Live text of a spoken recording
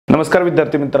नमस्कार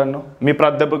विद्यार्थी मित्रांनो, मी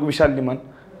प्राध्यापक विशाल लिमन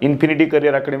इन्फिनिटी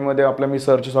करियर अकॅडमीमध्ये आपलं मी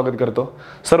सहर्ष स्वागत करतो।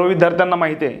 सर्व विद्यार्थ्यांना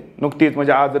माहिती आहे, नुकतीच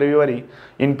म्हणजे आज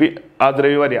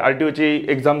रविवारी आरटीओची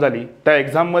एग्जाम झाली। त्या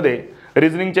एग्जाममध्ये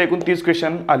रिजनिंगचे एकूण 30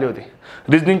 क्वेश्चन आले होते।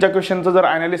 रिजनिंगच्या क्वेश्चनचं जर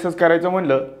ॲनालिसिस करायचं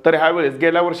म्हणलं तर ह्या वेळेस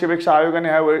गेल्या वर्षीपेक्षा आयोगाने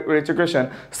ह्या वेळेचे क्वेश्चन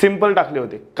सिंपल टाकले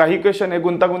होते। काही क्वेश्चन हे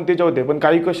गुंतागुंतीचे होते, पण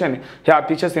काही क्वेश्चन हे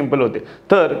अतिशय सिंपल होते।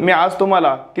 तर मी आज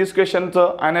तुम्हाला 30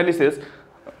 क्वेश्चनचं ॲनालिसिस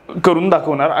करून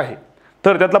दाखवणार आहे।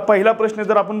 तर त्यातला पहिला प्रश्न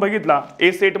जर आपण बघितला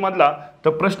ए सेट मधला, तर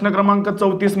प्रश्न क्रमांक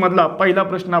 34 मधला पहिला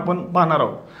प्रश्न आपण पाहणार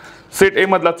आहोत। सेट ए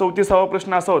मधला 34वा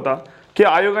प्रश्न असा होता की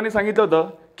आयोगाने सांगितलं होतं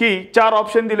की 4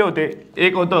 ऑप्शन दिले होते।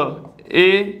 एक होतं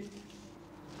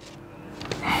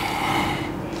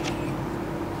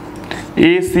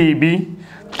ए सी बी,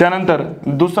 त्यानंतर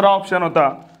दुसरा ऑप्शन होता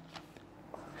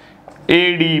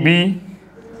ए डी बी,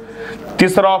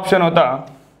 तिसरा ऑप्शन होता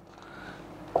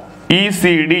ई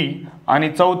सी डी आणि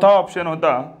चौथा ऑप्शन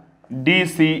होता डी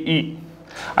सी ई।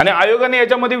 आणि आयोगाने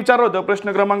याच्यामध्ये विचारलं होतं,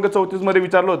 प्रश्न क्रमांक 34 मध्ये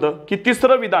विचारलं होतं की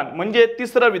तिसरं विधान म्हणजे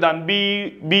तिसरं विधान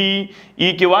बी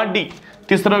ई किंवा डी,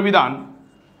 तिसरं विधान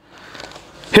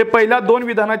हे पहिल्या 2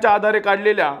 विधानाच्या आधारे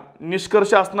काढलेल्या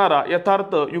निष्कर्ष असणारा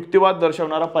यथार्थ युक्तिवाद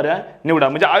दर्शवणारा पर्याय निवडा।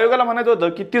 म्हणजे आयोगाला म्हणायचं होतं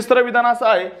की तिसरं विधान असं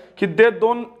आहे की ते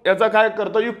 2 याचा काय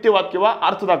करतं, युक्तिवाद किंवा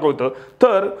अर्थ दाखवतं।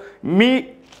 तर मी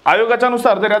आयोगाच्या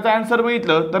नुसार जर याचा आन्सर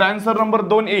बघितलं तर आन्सर नंबर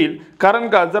 2 येईल। कारण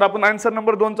का, जर आपण आन्सर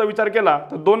नंबर 2 चा विचार केला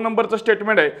तर 2 नंबरचं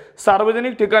स्टेटमेंट आहे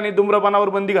सार्वजनिक ठिकाणी धूम्रपानावर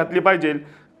बंदी घातली पाहिजे।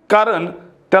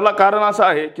 त्याला कारण असं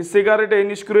आहे की सिगारेट हे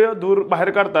निष्क्रिय धूर बाहेर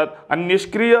काढतात आणि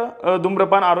निष्क्रिय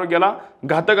धूम्रपान आरोग्याला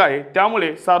घातक आहे,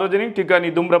 त्यामुळे सार्वजनिक ठिकाणी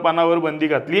धूम्रपानावर बंदी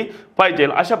घातली पाहिजे।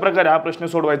 अशा प्रकारे हा प्रश्न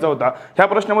सोडवायचा होता। ह्या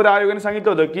प्रश्नामध्ये आयोगाने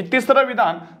सांगितलं होतं की तिसरं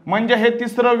विधान म्हणजे हे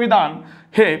तिसरं विधान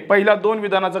हे पहिल्या 2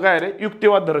 विधानाचं काय रे,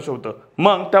 युक्तिवाद दर्शवतं।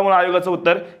 मग त्यामुळे आयोगाचं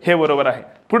उत्तर हे बरोबर आहे।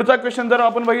 पुढचा क्वेश्चन जर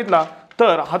आपण बघितला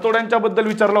तर हातोड्यांच्या बद्दल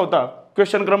विचारला होता,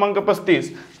 क्वेश्चन क्रमांक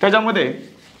 35।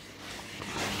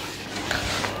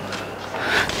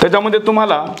 त्याच्यामध्ये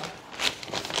तुम्हाला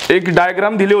एक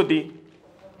डायग्राम दिली होती।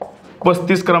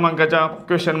 35 क्रमांकाच्या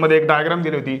क्वेश्चन मध्ये एक डायग्राम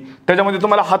दिली होती। त्याच्यामध्ये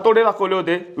तुम्हाला हातोडे दाखवले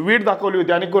होते, वीट दाखवली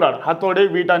होती आणि कुऱ्हाड, हातोडे,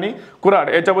 वीट आणि कुऱ्हाड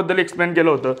याच्याबद्दल एक्सप्लेन केलं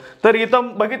होतं। तर इथं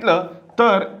बघितलं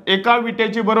तर एका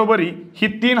विटेची बरोबरी ही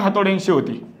 3 हातोड्यांशी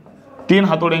होती, 3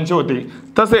 हातोड्यांची होती।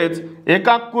 तसेच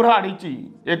एका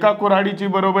कुऱ्हाडीची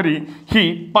बरोबरी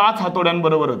ही 5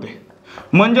 हातोड्यांबरोबर होते।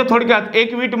 म्हणजे थोडक्यात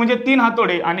एक वीट म्हणजे 3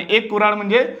 हातोडे आणि एक कुऱ्हाड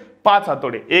म्हणजे 5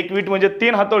 हातोडे। एक वीट म्हणजे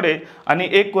 3 हातोडे आणि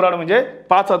एक कुऱ्हाड म्हणजे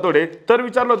 5 हातोडे। तर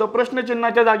विचारलं होतं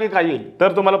प्रश्नचिन्हाच्या जागी काय येईल,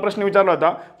 तर तुम्हाला प्रश्न विचारला होता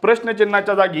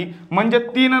प्रश्नचिन्हाच्या जागी म्हणजे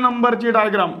 3 नंबरची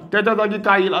डायग्राम त्याच्या जागी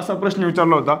काय येईल असा प्रश्न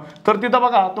विचारला होता। तर तिथं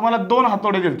बघा तुम्हाला 2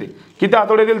 हातोडे दिलते। किती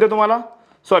हातोडे दिलते तुम्हाला,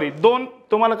 सॉरी 2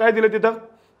 तुम्हाला काय दिले, तिथं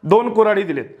 2 कुऱ्हाडी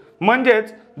दिलेत।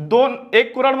 म्हणजेच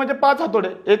एक कुऱ्हाड म्हणजे 5 हातोडे,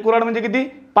 एक कुऱ्हाड म्हणजे किती,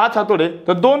 5 हातोडे।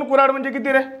 तर 2 कुऱ्हाड म्हणजे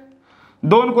किती रे,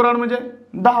 2 कुऱ्हाड म्हणजे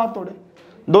 10 हातोडे,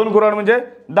 2 कुऱ्हाड म्हणजे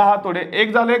 10 हातोडे।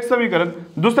 एक झालं एक समीकरण।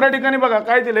 दुसऱ्या ठिकाणी बघा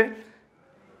काय दिले,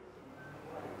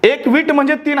 एक वीट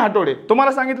म्हणजे 3 हातोडे।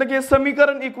 तुम्हाला सांगितलं की हे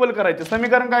समीकरण इक्वल करायचे।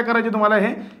 समीकरण काय करायचे तुम्हाला,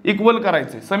 हे इक्वल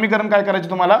करायचे। समीकरण काय करायचे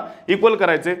तुम्हाला, इक्वल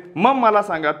करायचे। मग मला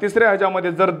सांगा तिसऱ्या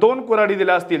ह्याच्यामध्ये जर 2 कुऱ्हाडी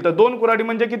दिल्या असतील तर 2 कुऱ्हाडी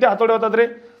म्हणजे किती हातोडे होतात रे,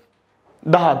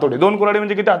 10 हातोडे। 2 कुऱ्हाडी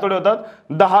म्हणजे किती हातोडे होतात,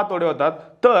 10 हातोडे होतात।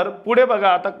 तर पुढे बघा,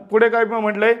 आता पुढे काय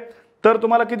म्हटलंय, तर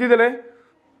तुम्हाला किती दिले,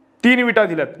 3 विटा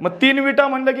दिल्यात। मग 3 विटा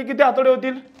म्हणलं की किती हातोडे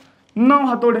होतील, 9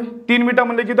 हातोडे। 3 विटा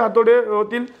म्हणले किती हातोडे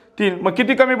होतील, 3। मग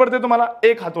किती कमी पडते तुम्हाला,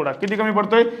 1 हातोडा। किती कमी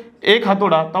पडतोय, 1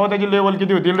 हातोडा। तेव्हा त्याची लेवल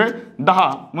किती होतील रे, 10।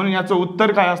 म्हणून याचं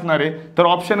उत्तर काय असणार आहे, तर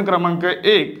ऑप्शन क्रमांक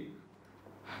 1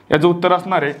 याचं उत्तर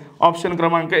असणार आहे ऑप्शन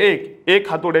क्रमांक 1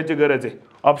 हातोड्याची गरज आहे।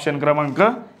 ऑप्शन क्रमांक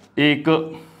 1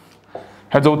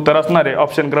 ह्याचं उत्तर असणार आहे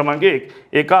ऑप्शन क्रमांक 1,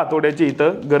 एका हातोड्याची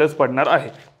इथं गरज पडणार आहे।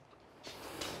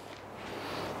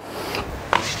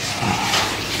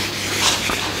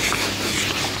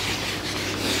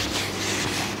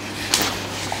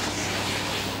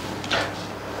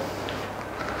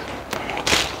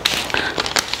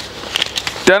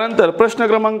 त्यानंतर प्रश्न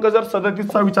क्रमांक जर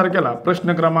 37चा विचार केला,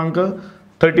 प्रश्न क्रमांक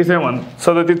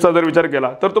 37 जर विचार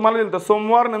केला तर तुम्हाला दिलं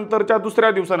सोमवार नंतरच्या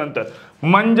दुसऱ्या दिवसानंतर,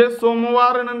 म्हणजे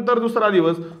सोमवार नंतर दुसरा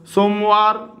दिवस,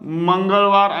 सोमवार,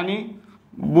 मंगळवार आणि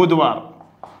बुधवार।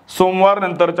 सोमवार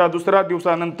नंतरच्या दुसऱ्या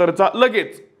दिवसानंतरचा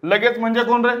लगेच म्हणजे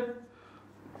कोण रे,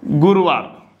 गुरुवार।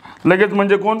 लगेच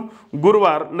म्हणजे कोण,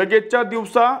 गुरुवार। लगेचच्या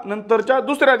दिवसानंतरच्या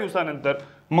दुसऱ्या दिवसानंतर,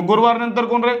 मग गुरुवार नंतर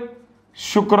कोण रे,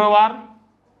 शुक्रवार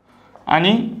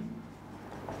आणि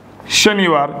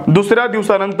शनिवार। दुसऱ्या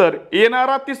दिवसानंतर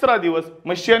येणारा तिसरा दिवस,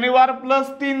 मग शनिवार प्लस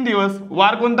 3 दिवस।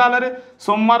 वार कोणता आला रे,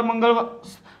 सोमवार, मंगळवार,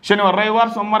 शनिवार, रविवार,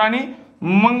 सोमवार आणि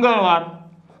मंगळवार।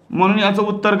 म्हणून याचं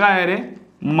उत्तर काय आहे रे,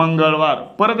 मंगळवार.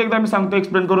 परत एकदा मी सांगतो,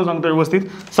 एक्सप्लेन करून सांगतो व्यवस्थित.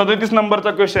 37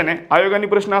 नंबरचा क्वेश्चन आहे. आयोगाने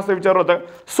प्रश्न असा विचारला होता,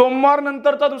 सोमवार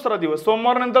नंतरचा दुसरा दिवस.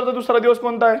 सोमवार नंतरचा दुसरा दिवस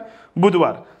कोणता आहे?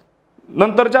 बुधवार.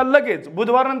 नंतरच्या लगेच,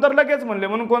 बुधवार नंतर लगेच म्हणले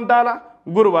म्हणून कोणता आला?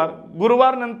 गुरुवार.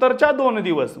 गुरुवार नंतरच्या 2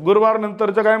 दिवस. गुरुवार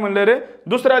नंतरच्या काय म्हणले रे?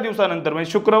 दुसऱ्या दिवसानंतर,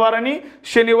 म्हणजे शुक्रवार आणि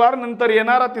शनिवार नंतर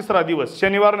येणारा तिसरा दिवस.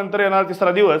 शनिवार नंतर येणारा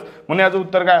तिसरा दिवस, म्हणून याचं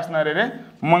उत्तर काय असणार आहे रे?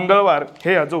 मंगळवार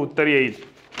हे याचं उत्तर येईल.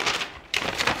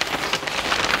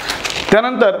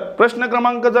 त्यानंतर प्रश्न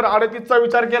क्रमांक जर 38चा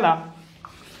विचार केला,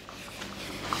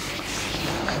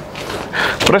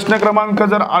 प्रश्न क्रमांक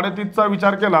जर 38चा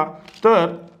विचार केला तर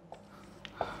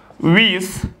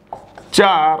 20,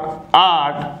 4,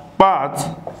 8, 5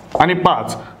 आणि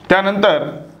 5. त्यानंतर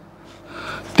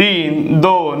 3,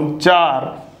 2, 4,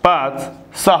 5,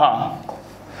 6.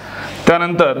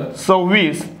 त्यानंतर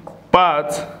 26,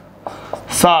 5,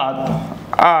 7,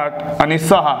 8 आणि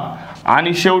 6.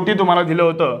 आणि शेवटी तुम्हाला दिलं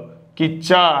होतं की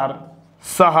 4,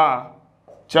 6,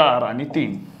 4 आणि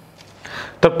 3.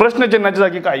 तर प्रश्नचिन्हाच्या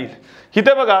जागी काय येईल?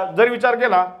 इथे बघा, जर विचार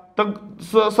केला तर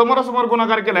समोरासमोर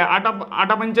गुणाकार केलाय.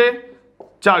 8 पंचे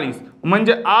 40,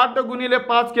 म्हणजे 8 गुणिले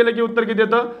 5 केलं की उत्तर किती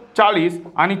येतं? 40.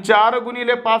 आणि 4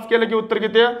 गुणिले 5 केलं की उत्तर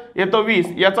किती येतं? 20.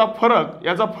 याचा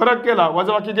फरक केला,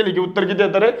 वजाबाकी केली की उत्तर किती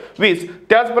येतं रे? 20.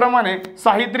 त्याचप्रमाणे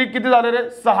साहित्रिक किती झाले रे?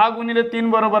 6 गुणिले 3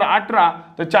 बरोबर 18.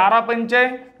 तर 4 पंचे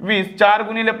 20, 4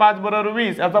 गुणिले 5 बरोबर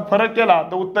 20. याचा फरक केला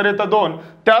तर उत्तर येतं 2.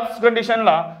 त्याच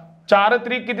कंडिशनला 4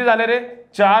 त्रिक किती झाले रे?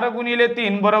 4 गुणिले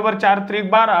 3 बरोबर 4 त्रिक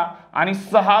 12. आणि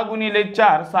 6 गुणिले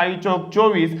 4 6 चौक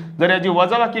 24. जर याची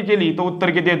वजाबाकी केली तर उत्तर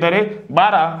किती येतं रे?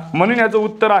 12. म्हणून याचं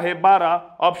उत्तर आहे 12,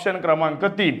 ऑप्शन क्रमांक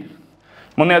 3.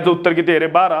 म्हणून याचं उत्तर किती आहे रे?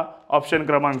 12, ऑप्शन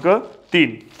क्रमांक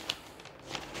 3.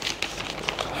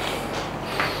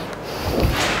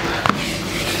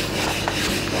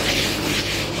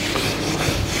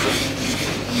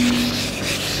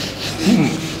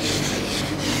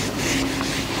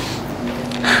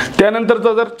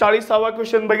 त्यानंतरचा जर 40वा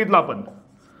क्वेश्चन बघितला आपण,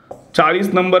 40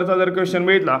 नंबरचा जर क्वेश्चन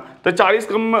बघितला तर 40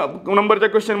 नंबरच्या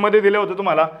क्वेश्चन मध्ये दिले होते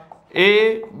तुम्हाला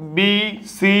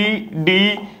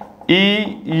ABCDEF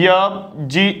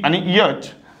G आणि H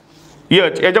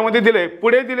याच्यामध्ये दिले.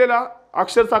 पुढे दिलेला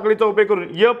अक्षर साखळीचा उपयोग करून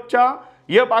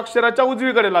F अक्षराच्या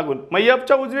उजवीकडे लागून, मग F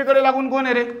च्या उजवीकडे लागून कोण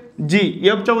आहे रे? G.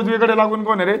 F च्या उजवीकडे लागून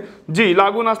कोण आहे रे? G.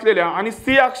 लागून असलेल्या आणि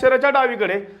C अक्षराच्या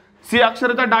डावीकडे, C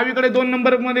अक्षराच्या डावीकडे 2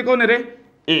 नंबर मध्ये कोण आहे रे?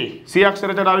 A. C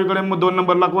अक्षराच्या डावीकडे 2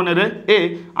 नंबरला कोण आहे रे?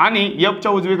 A. आणि F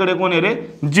च्या उजवीकडे कोण आहे रे?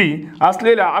 G.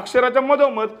 असलेल्या अक्षराच्या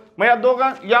मधोमध, मग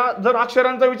या जर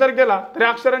अक्षरांचा विचार केला तर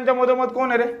अक्षरांच्या मधोमध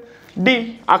कोण आहे रे? D.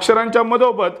 अक्षरांच्या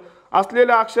मधोमध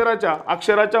असलेल्या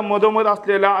अक्षराच्या मधोमध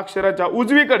असलेल्या अक्षराच्या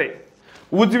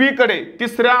उजवीकडे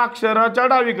तिसऱ्या अक्षराच्या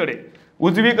डावीकडे,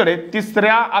 उजवीकडे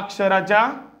तिसऱ्या अक्षराच्या,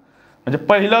 म्हणजे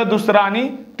पहिलं, दुसरं आणि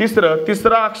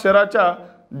तिसरा अक्षराच्या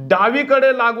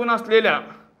डावीकडे लागून असलेल्या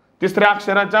तिसऱ्या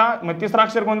अक्षराच्या, मग तिसरा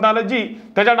अक्षर कोणता आलं? G.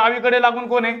 त्याच्या डावीकडे लागून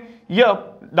कोण आहे? F.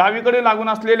 डावीकडे लागून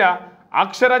असलेल्या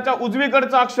अक्षराच्या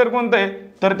उजवीकडचं अक्षर कोणतं आहे?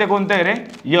 तर ते कोणतं आहे रे?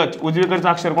 H. उजवीकडचं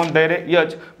अक्षर कोणतं आहे रे?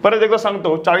 H. परत एकदा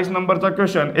सांगतो, 40 नंबरचा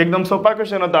क्वेश्चन एकदम सोपा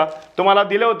क्वेश्चन होता. तुम्हाला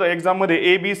दिलं होतं एक्झाम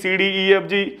मध्ये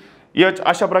ABCDEFG H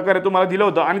अशा प्रकारे तुम्हाला दिलं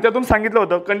होतं आणि त्यातून सांगितलं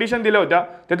होतं, कंडिशन दिल्या होत्या.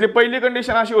 त्यातली पहिली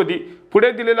कंडिशन अशी होती,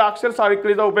 पुढे दिलेल्या अक्षर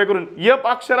साखळीचा उपयोग करून F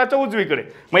अक्षराच्या उजवीकडे,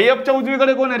 मग F च्या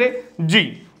उजवीकडे कोण आहे रे? G.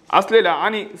 असलेल्या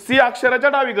आणि C अक्षराच्या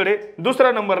डावीकडे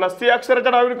दुसऱ्या नंबरला, C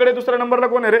अक्षराच्या डावीकडे दुसऱ्या नंबरला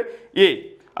कोण आहे रे? A.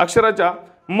 अक्षराच्या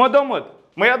मधोमध,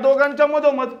 मग या दोघांच्या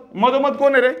मधोमध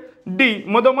कोण आहे रे? D.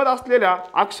 मधोमध असलेल्या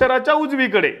अक्षराच्या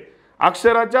उजवीकडे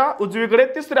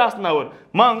तिसऱ्या आसनावर,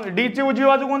 मग D ची उजवी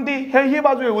बाजू कोणती? ही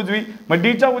बाजू आहे उजवी, मग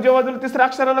D च्या उजव्या बाजूला तिसऱ्या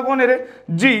अक्षराला कोण आहे रे?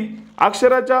 G.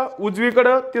 अक्षराच्या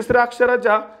उजवीकडे तिसऱ्या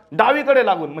अक्षराच्या डावीकडे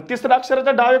लागून, मग तिसऱ्या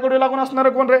अक्षराच्या डावीकडे लागून असणारा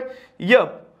कोण रे? F.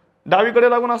 डावीकडे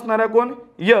लागून असणारा कोण?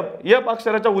 F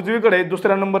अक्षराच्या उजवीकडे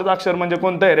दुसऱ्या नंबरचं अक्षर म्हणजे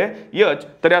कोणतं आहे रे? H.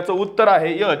 तर याचं उत्तर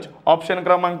आहे H, ऑप्शन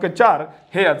क्रमांक 4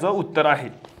 हे याचं उत्तर आहे.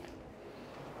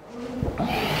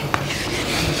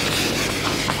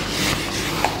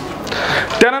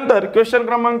 त्यानंतर क्वेश्चन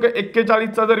क्रमांक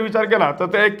 41चा जर विचार केला तर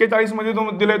त्या 41 मध्ये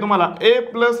दिले तुम्हाला A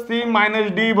 + C -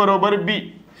 D = B.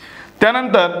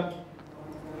 त्यानंतर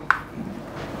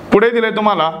पुढे दिले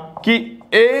तुम्हाला की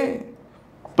A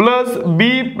 + B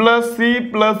 + C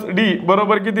 + D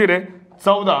बरोबर किती रे?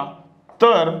 14.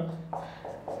 तर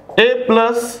A +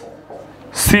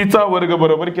 C चा वर्ग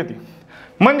बरोबर किती?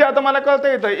 म्हणजे आता मला कळतं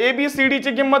येतं ABCD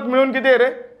ची किंमत मिळून किती आहे रे?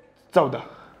 14.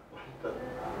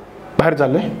 बाहेर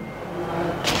चाललंय,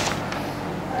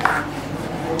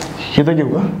 इथं घेऊ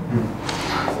का?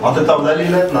 आता 14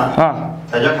 लिहिलेत ना,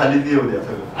 त्याच्या खाली ती येऊ द्या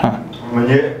सगळं,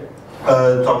 म्हणजे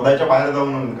 14च्या बाहेर जाऊ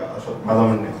नका असं माझं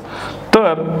म्हणणं आहे.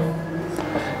 तर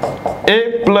a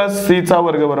प्लस सी चा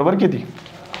वर्ग बरोबर किती?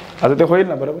 आता ते होईल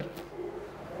ना बरोबर?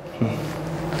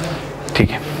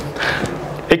 ठीक आहे.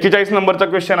 41 नंबरचा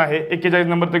क्वेश्चन आहे. 41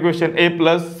 नंबरचा question a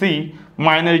plus C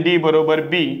minus D बरोबर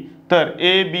बी, तर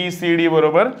ए बी सी डी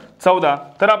बरोबर 14.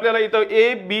 तर आपल्याला इथं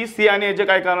ए बी सी आणि याचे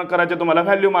काय करायचे, तुम्हाला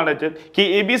व्हॅल्यू मांडायचे की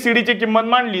ए बी सी डी ची किंमत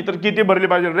मांडली तर किती भरली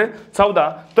पाहिजे रे? 14.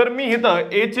 तर मी इथं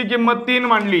ए ची किंमत 3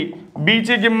 मांडली, बी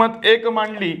ची किंमत 1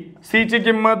 मांडली, सी ची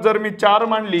किंमत जर मी 4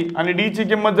 मांडली आणि डी ची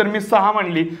किंमत जर मी 6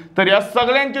 मांडली, तर या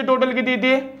सगळ्यांची टोटल किती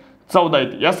येते? 14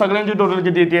 येते. या सगळ्यांची टोटल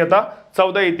किती येते? आता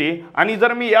 14 येते. आणि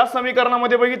जर मी या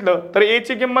समीकरणामध्ये बघितलं तर ए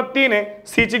ची किंमत 3 आहे,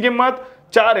 सी ची किंमत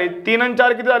 4 आहे, 3 आणि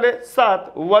 4 किती झाले? 7,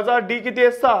 वजा डी किती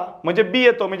आहे? 6, म्हणजे बी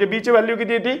येतो. म्हणजे बी ची व्हॅल्यू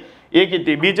किती येते? 1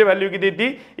 येते. बी ची व्हॅल्यू किती येते?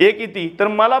 1 येते. तर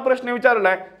मला प्रश्न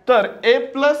विचारलाय तर ए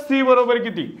प्लस सी बरोबर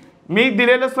किती? मी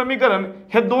दिलेलं समीकरण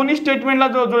हे दोन्ही स्टेटमेंटला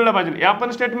जुळलं पाहिजे. या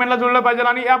पण स्टेटमेंटला जुळलं पाहिजे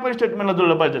आणि या पण स्टेटमेंटला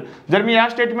जुळलं पाहिजे. जर मी या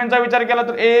स्टेटमेंटचा विचार केला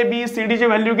तर ए बी सी डी ची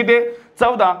व्हॅल्यू किती आहे?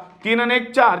 14. 3 आणि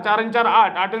 1 4, 4 आणि 4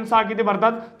 8, 8 आणि 6 किती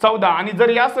भरतात? 14. आणि जर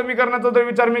या समीकरणाचा जर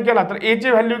विचार मी केला तर ए ची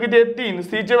व्हॅल्यू किती आहे? 3,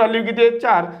 सी ची व्हॅल्यू किती आहे?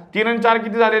 4, 3 आणि 4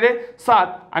 किती झाले रे?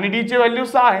 7, आणि डी ची व्हॅल्यू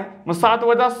 6 आहे. मग 7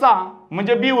 वजा 6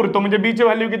 म्हणजे बी उरतो. म्हणजे बी ची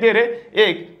व्हॅल्यू किती आहे रे?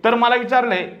 1. तर मला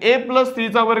विचारलंय ए प्लस सी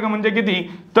चा वर्ग म्हणजे किती?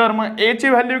 तर मग ए ची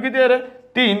व्हॅल्यू किती आहे रे?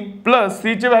 3 प्लस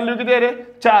सी ची व्हॅल्यू किती आहे रे?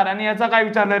 4, आणि याचा काय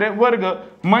विचारलं रे? वर्ग.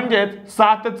 म्हणजेच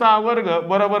 7 चा वर्ग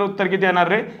बरोबर उत्तर किती येणार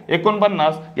रे?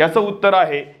 49. याचं उत्तर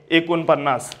आहे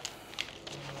 49.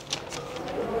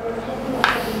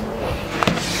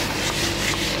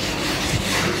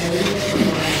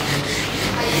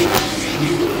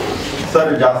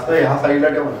 सर जास्त ह्या साईडला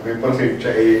ठेवा ना, पेपर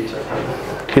सेटच्या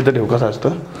इथं ठेवू कसं असतं.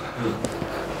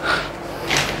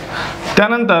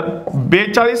 त्यानंतर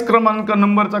 42 क्रमांक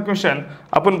नंबरचा क्वेश्चन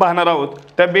आपण पाहणार आहोत.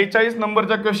 त्या 42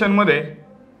 नंबरच्या क्वेश्चन मध्ये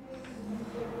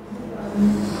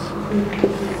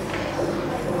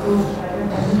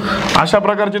अशा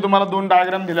प्रकारचे तुम्हाला 2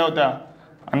 डायग्राम दिल्या होत्या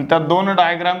आणि त्या 2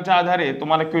 डायग्रामच्या आधारे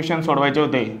तुम्हाला क्वेश्चन सोडवायचे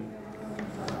होते.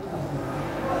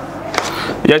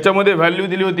 याच्यामध्ये व्हॅल्यू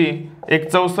दिली होती एक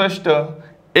 64,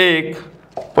 1,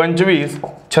 25,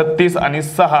 36 आणि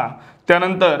 6.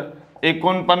 त्यानंतर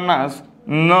 49,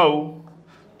 9,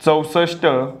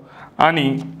 64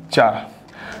 आणि 4.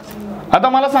 आता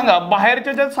मला सांगा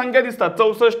बाहेरच्या ज्या संख्या दिसतात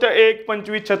 64, 1,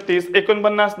 25, 36,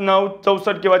 49, 9,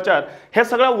 64 किंवा 4, हे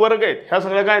सगळ्या वर्ग आहेत. ह्या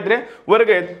सगळ्या काय आहेत रे? वर्ग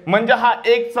आहेत. म्हणजे हा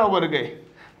 1 चा वर्ग आहे.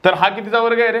 तर हा कितीचा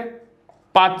वर्ग आहे रे?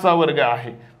 5 चा वर्ग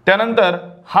आहे. त्यानंतर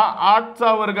हा 8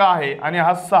 चा वर्ग आहे आणि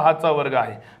हा 6 चा वर्ग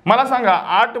आहे. मला सांगा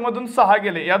 8 मधून 6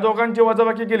 गेले, या दोघांची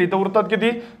वजाबाकी केली तर उरतात किती?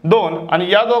 2,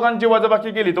 आणि या दोघांची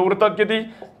वजाबाकी केली तर उरतात किती?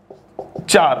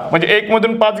 4. म्हणजे 1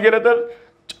 मधून 5 गेले तर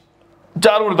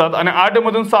 4 उरतात आणि 8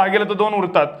 मधून 6 गेले तर 2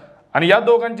 उरतात. आणि या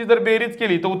दोघांची जर बेरीज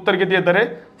केली तर उत्तर किती येतं रे?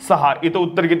 6. इथं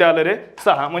उत्तर किती आलं रे?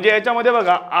 6. म्हणजे याच्यामध्ये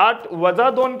बघा 8 वजा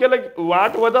 2 केलं,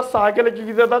 8 वजा 6 केलं की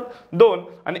किती येतात? 2,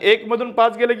 आणि 1 मधून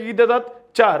 5 गेले की किती येतात?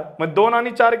 4. मग 2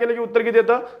 आणि 4 केले की उत्तर किती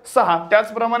येतं? 6.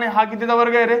 त्याचप्रमाणे हा कितीचा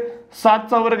वर्ग आहे रे? 7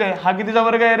 चा वर्ग आहे. हा कितीचा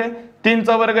वर्ग आहे रे? 3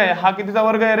 चा वर्ग आहे. हा कितीचा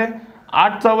वर्ग आहे रे?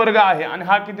 8 चा वर्ग आहे. आणि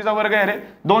हा कितीचा वर्ग आहे रे?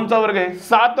 2 चा वर्ग आहे.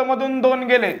 7 मधून 2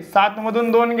 गेले, 7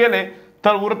 मधून 2 गेले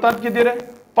तर उरतात किती रे?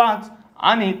 5,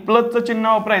 आणि प्लसचं चिन्ह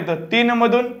वापरायचं. 3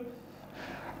 मधून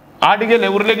 8 गेले,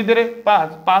 उरले किती रे? 5.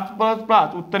 5 प्लस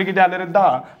 5 उत्तर किती आले रे?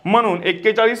 10. म्हणून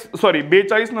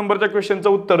 42 नंबरच्या क्वेश्चनचं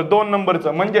उत्तर 2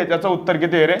 नंबरचं म्हणजे त्याचं उत्तर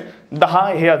किती आहे रे? 10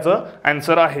 हे याचं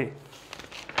आन्सर आहे.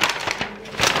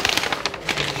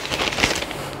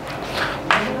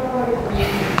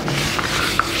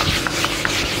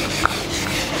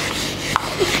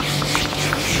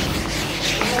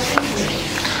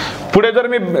 पुढे जर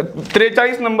मी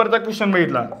 43 नंबरचा क्वेश्चन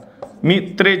बघितला,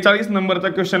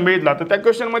 तर त्या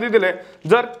क्वेश्चन मध्ये दिले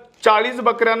जर 40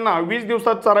 बकऱ्यांना 20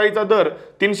 दिवसात चराईचा दर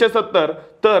 370,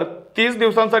 तर 30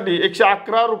 दिवसांसाठी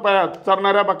 111 रुपयात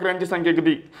चरणाऱ्या बकऱ्यांची संख्या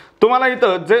किती? तुम्हाला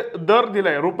इथं जे दर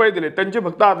दिलाय, रुपये दिले, त्यांची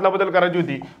फक्त अदलाबदल करायची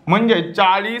होती. म्हणजे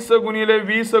 40 गुणिले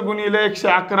 20 गुणिले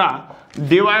 111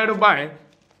 डिवाइड बाय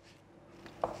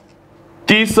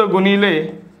 30 गुणिले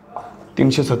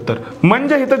 370.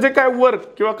 म्हणजे इथं जे काय वर्क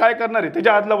किंवा काय करणार आहे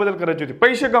त्याच्या अदला बदल करायची होती.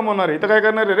 पैसे कमवणार आहे, इथं काय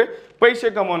करणार आहे रे? पैसे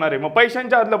कमवणार आहे. मग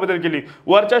पैशांच्या अदला बदल केली.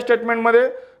 वरच्या स्टेटमेंटमध्ये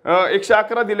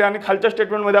 111 दिले आणि खालच्या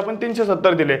स्टेटमेंटमध्ये आपण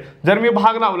 370 दिले. जर मी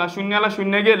भाग लावला, शून्याला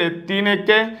शून्य गेले, 3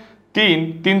 एके 3,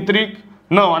 3 त्रिक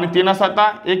 9 आणि 3 7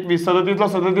 21, 37 ला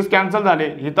 37 कॅन्सल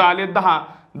झाले. इथं आले 10,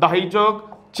 10 चौक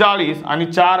 40 आणि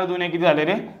 4 दुने किती झाले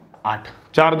रे? 8.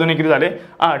 4 दुने किती झाले?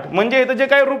 8. म्हणजे इथं जे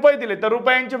काही रुपये दिले तर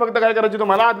रुपयांची फक्त काय करायची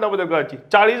तुम्हाला अदला बदल करायची.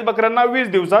 40 बकऱ्यांना 20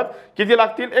 दिवसात किती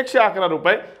लागतील? 111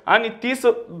 रुपये, आणि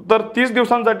 30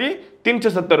 दिवसांसाठी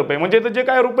 370 रुपये. म्हणजे इथं जे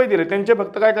काही रुपये दिले त्यांचे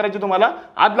फक्त काय करायचे तुम्हाला?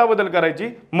 अदला बदल करायची.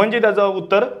 म्हणजे त्याचं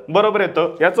उत्तर बरोबर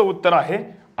येतं. याचं उत्तर आहे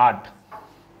 8.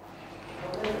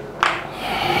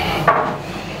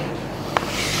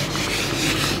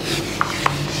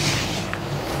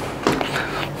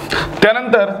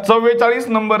 त्यानंतर 44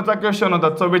 नंबरचा क्वेश्चन होता.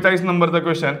 44 नंबरचा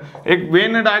क्वेश्चन, एक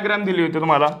वेन डायग्राम दिली होती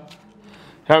तुम्हाला.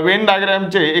 ह्या वेन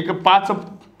डायग्रामचे एक 5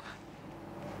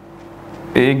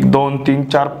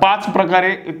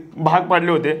 प्रकारे भाग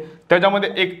पाडले होते. त्याच्यामध्ये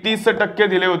 31%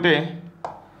 दिले होते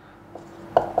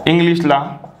इंग्लिशला,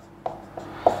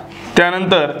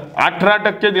 त्यानंतर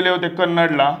 18% दिले होते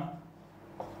कन्नडला,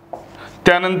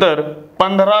 त्यानंतर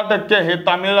 15% हे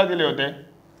तामिळला दिले होते,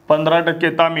 15%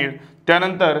 तामिळ,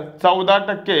 त्यानंतर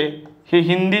 14% ही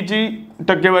हिंदीची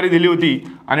टक्केवारी दिली होती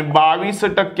आणि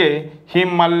 22% ही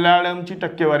मल्याळमची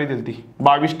टक्केवारी दिली होती.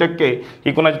 22%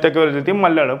 ही कोणाची टक्केवारी दिली होती?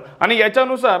 मल्याळम. आणि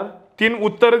याच्यानुसार 3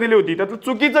 उत्तरं दिली होती. त्यातलं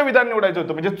चुकीचं विधान निवडायचं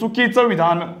होतं. म्हणजे चुकीचं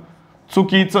विधान,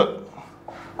 चुकीचं,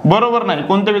 बरोबर नाही,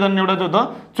 कोणतं विधान निवडायचं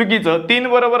होतं? चुकीचं. 3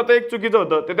 बरोबर तर 1 चुकीचं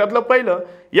होतं. तर त्यातलं पहिलं,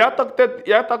 या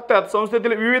तक्त्यात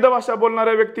संस्थेतील विविध भाषा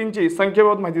बोलणाऱ्या व्यक्तींची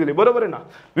संख्येबाबत माहिती दिली. बरोबर आहे ना?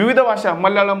 विविध भाषा,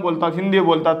 मल्याळम बोलतात, हिंदी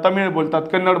बोलतात, तमिळ बोलतात,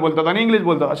 कन्नड बोलतात आणि इंग्लिश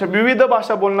बोलतात, अशा विविध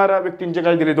भाषा बोलणाऱ्या व्यक्तींची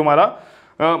काय दिली तुम्हाला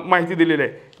माहिती दिलेली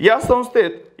आहे. या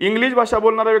संस्थेत इंग्लिश भाषा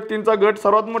बोलणाऱ्या व्यक्तींचा गट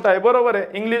सर्वात मोठा आहे. बरोबर आहे,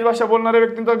 इंग्लिश भाषा बोलणाऱ्या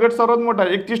व्यक्तींचा गट सर्वात मोठा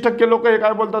आहे. 31% लोक हे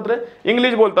काय बोलतात रे?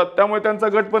 इंग्लिश बोलतात. त्यामुळे त्यांचा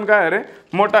गट पण काय आहे रे?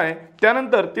 मोठा आहे.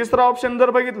 त्यानंतर तिसरा ऑप्शन जर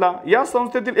बघितला, या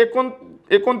संस्थेतील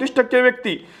 29%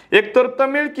 व्यक्ती एकतर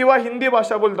तमिळ किंवा हिंदी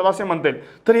भाषा बोलतात असे म्हणता येईल.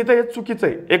 तर इथं हे चुकीचं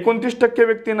आहे. 29%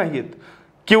 व्यक्ती नाहीयेत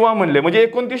किंवा म्हणले, म्हणजे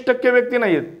 29% व्यक्ती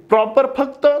नाहीयेत. प्रॉपर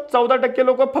फक्त 14%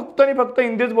 लोक फक्त आणि फक्त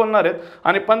हिंदीच बोलणार आहेत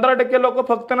आणि 15% लोक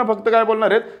फक्त ना फक्त काय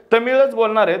बोलणार आहेत? तमिळच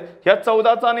बोलणार आहेत. ह्या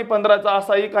 14चा आणि 15चा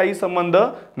असाही काही संबंध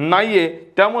नाहीये.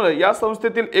 त्यामुळे या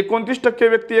संस्थेतील 29%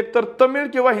 व्यक्ती एकतर तमिळ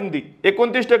किंवा हिंदी,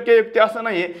 29% व्यक्ती असं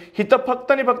नाहीये. इथं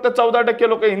फक्त आणि फक्त 14%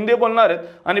 लोक हिंदी बोलणार आहेत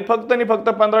आणि फक्त आणि फक्त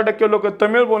 15% लोक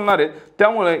तमिळ बोलणार आहेत.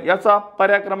 त्यामुळे याचा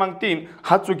पर्याय क्रमांक 3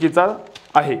 हा चुकीचा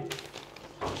आहे.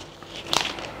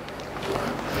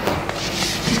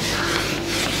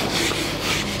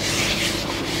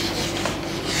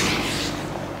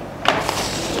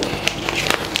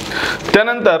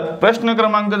 त्यानंतर प्रश्न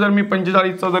क्रमांक जर मी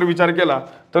 45चा जर विचार केला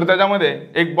तर त्याच्यामध्ये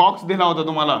एक बॉक्स दिला होता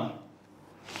तुम्हाला.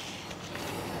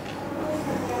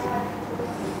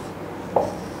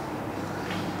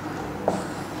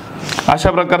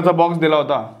 अशा प्रकारचा बॉक्स दिला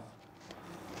होता.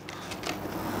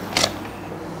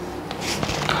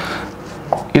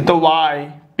 इथं Y,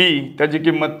 P त्याची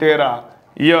किंमत 13,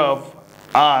 F,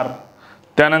 R,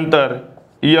 त्यानंतर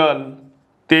L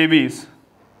 23,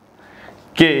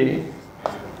 K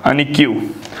आणि Q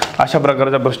अशा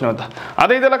प्रकारचा प्रश्न होता.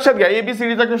 आता इथे लक्षात घ्या,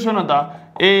 ABCDचा क्वेश्चन होता.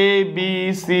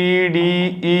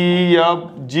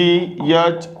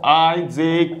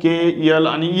 ABCDEFGHIJKL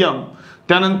आणि M,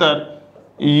 त्यानंतर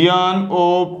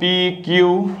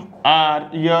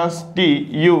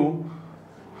NOPQRSTU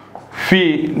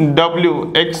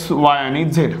VWXY आणि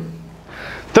Z.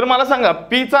 तर मला सांगा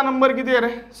P चा नंबर किती आहे रे?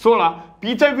 16.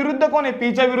 P च्या विरुद्ध कोण आहे?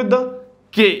 P च्या विरुद्ध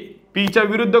K. P च्या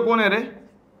विरुद्ध कोण आहे रे?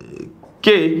 K,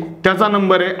 त्याचा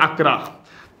नंबर आहे 11.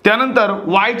 त्यानंतर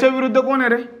Y च्या विरुद्ध कोण आहे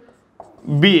रे?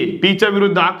 B. P च्या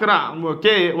विरुद्ध 11, K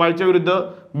Y च्या विरुद्ध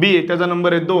B, त्याचा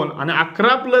नंबर आहे 2 आणि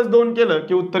 11 + 2 केलं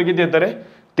की उत्तर किती येतं रे?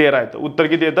 13 येतं. उत्तर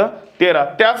किती येतं? 13.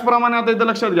 त्याचप्रमाणे आता इथं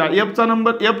लक्षात घ्या, F चा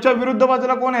नंबर, F च्या विरुद्ध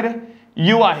बाजूला कोण आहे रे?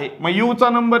 U आहे. मग U चा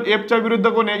नंबर, F च्या विरुद्ध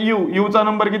कोण आहे? U चा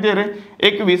नंबर किती आहे रे?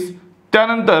 21.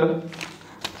 त्यानंतर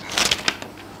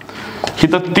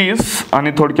इथं 30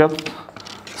 आणि थोडक्यात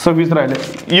 26 राहिले.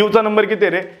 U चा नंबर किती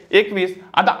आहे रे? 21.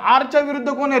 आता R च्या विरुद्ध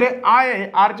कोण आहे रे? I आहे.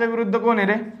 R च्या विरुद्ध कोण आहे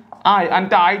रे? I, आणि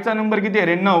त्या I चा नंबर किती आहे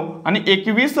रे? 9. आणि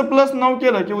 21 + 9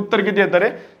 केलं की उत्तर किती येतं रे?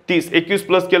 30. 21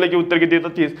 प्लस केलं की उत्तर किती येतं?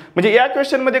 30. म्हणजे या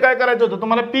क्वेश्चन मध्ये काय करायचं होतं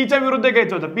तुम्हाला? P च्या विरुद्ध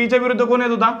घ्यायचं होतं. P च्या विरुद्ध कोण येत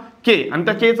होता? K, आणि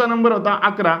त्या K चा नंबर होता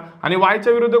 11 आणि Y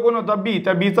च्या विरुद्ध कोण होता? B.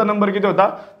 त्या B चा नंबर किती होता?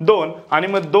 2. आणि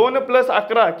मग 2 +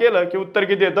 11 केलं की उत्तर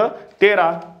किती येतं?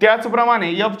 13.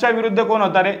 त्याचप्रमाणे F च्या विरुद्ध कोण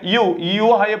होता रे?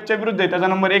 U हा F च्या विरुद्ध आहे, त्याचा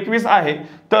नंबर 21 आहे.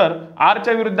 तर R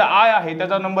च्या विरुद्ध I आहे,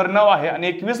 त्याचा नंबर 9 आहे आणि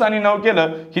 21 आणि 9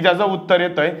 केलं की त्याचं उत्तर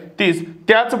येतंय 30.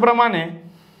 त्याचप्रमाणे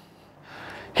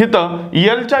इथं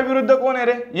L च्या विरुद्ध कोण आहे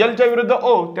रे? L च्या विरुद्ध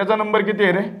O, त्याचा नंबर किती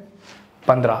आहे रे?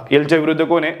 15. L च्या विरुद्ध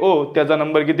कोण आहे? O, त्याचा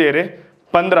नंबर किती आहे रे?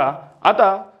 15.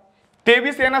 आता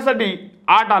 23 येण्यासाठी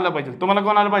 8 आलं पाहिजे. तुम्हाला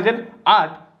कोण आलं पाहिजे? 8.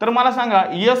 तर मला सांगा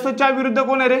S च्या विरुद्ध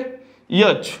कोण आहे रे?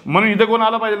 H. म्हणून इथे कोण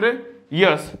आलं पाहिजे रे?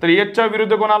 S. तर H च्या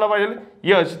विरुद्ध कोण आलं पाहिजे?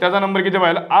 H. त्याचा नंबर किती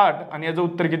पाहिजे? 8. आणि याचं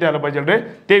उत्तर किती आलं पाहिजे रे?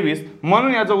 23.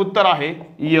 म्हणून याचं उत्तर आहे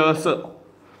S.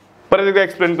 परत एकदा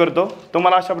एक्सप्लेन करतो.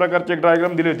 तुम्हाला अशा प्रकारची एक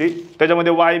डायग्राम दिली होती,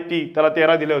 त्याच्यामध्ये YP त्याला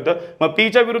 13 दिलं होतं. मग P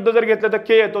च्या विरुद्ध जर घेतलं तर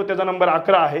K येतो, त्याचा नंबर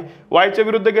 11 आहे. Y च्या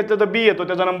विरुद्ध घेतलं तर B येतो,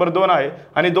 त्याचा नंबर 2 आहे.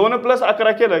 आणि 2 +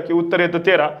 11 केलं की उत्तर येतं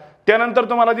 13. त्यानंतर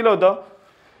तुम्हाला दिलं होतं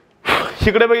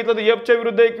इकडे बघितलं तर एफच्या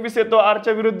विरुद्ध 21 येतो,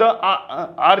 आरच्या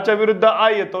विरुद्ध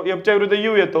आय येतो, एफच्या विरुद्ध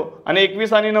यू येतो आणि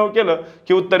 21 आणि 9 केलं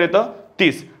की उत्तर येतं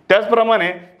 30.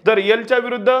 त्याचप्रमाणे जर एलच्या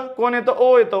विरुद्ध कोण येतं,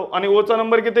 ओ येतो आणि ओचा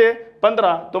नंबर किती आहे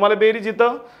 15. तुम्हाला बेरीज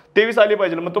इथं 23 आली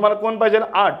पाहिजे, मग तुम्हाला कोण पाहिजे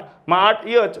 8. मग 8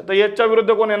 यच, तर यचच्या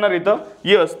विरुद्ध कोण येणार इथं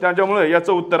यस, त्याच्यामुळे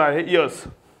याचं उत्तर आहे यस.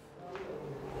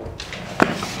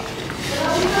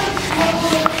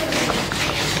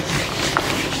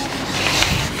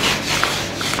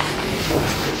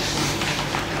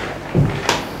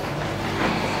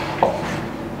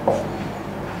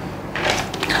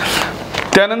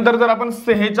 त्यानंतर जर आपण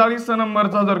 46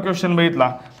 नंबरचा जर क्वेश्चन बघितला,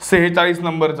 46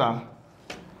 नंबरचा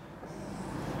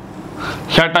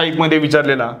ह्या टाईप मध्ये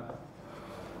विचारलेला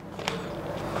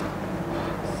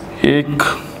एक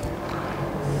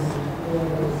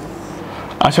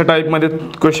अशा टाईप मध्ये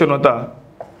क्वेश्चन होता.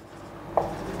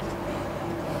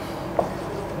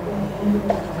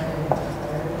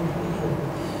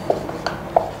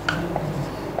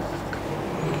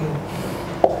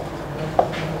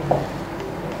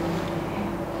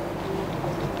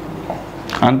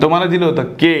 आणि तुम्हाला दिलं होतं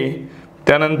के,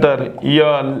 त्यानंतर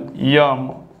L M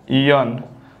N,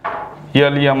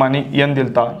 L M आणि एन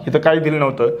दिलता, इथं काही दिलं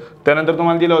नव्हतं. त्यानंतर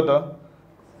तुम्हाला दिलं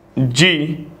होतं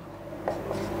जी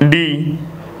डी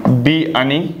बी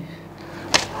आणि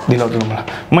दिलं होतं तुम्हाला.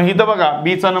 मग इथं बघा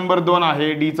बीचा नंबर 2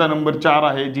 आहे, डीचा नंबर 4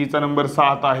 आहे, जीचा नंबर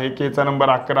 7 आहे, केचा नंबर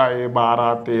 11 आहे,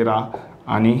 12 13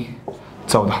 आणि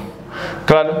 14.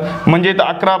 कळलं? म्हणजे इथं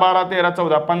 11 12 13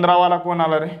 14, 15 वाला कोण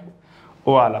आला रे,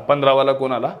 ओ आला. 15 वाला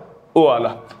कोण आला, ओ आला.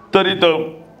 तर इथं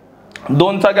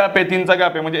 2चा गॅप आहे, 3चा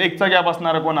गॅप आहे, म्हणजे 1चा गॅप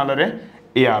असणारा कोण आला रे,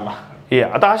 ए आला. ए.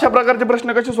 आता अशा प्रकारचे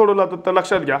प्रश्न कसे सोडवले जातात तर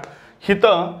लक्षात घ्या.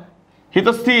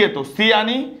 इथं सी येतो, सी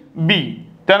आणि बी,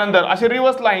 त्यानंतर अशी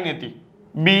रिव्हर्स लाईन येते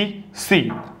बी सी.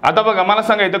 आता बघा मला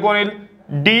सांगा इथं कोण येईल,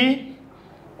 डी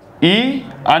ई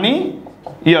आणि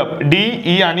एफ, डी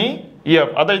ई आणि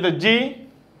एफ. आता इथं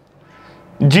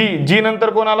जी नंतर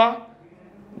कोण आला,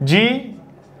 जी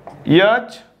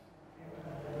एच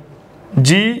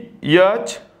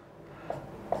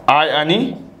आय आणि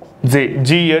जे,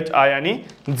 जी एच आय आणि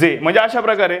जे. म्हणजे अशा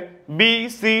प्रकारे B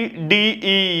C D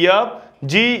E F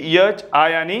G H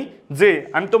I आणि जे.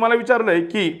 आणि तुम्हाला विचारलंय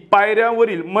की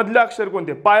पायऱ्यावरील मधले अक्षर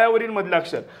कोणते, पायावरील मधले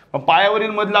अक्षर. मग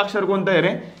पायावरील मधलं अक्षर कोणतं आहे रे,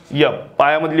 एफ.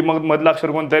 पायामधली मधलं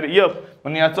अक्षर कोणतं आहे, एफ.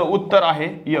 म्हणजे याचं उत्तर आहे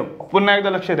एफ. पुन्हा एकदा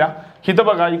लक्ष द्या, इथं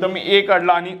बघा इथं मी ए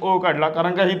काढला आणि ओ काढला,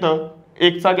 कारण का इथं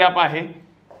 1चा गॅप आहे,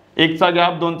 1चा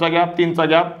गॅप, 2चा गॅप, 3चा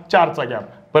गॅप, 4चा गॅप,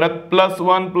 परत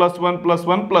 +1 +1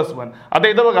 +1 +1. आता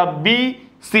इथं बघा B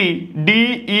C D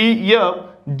E F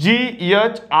G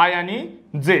H I आणि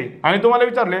जे. आणि तुम्हाला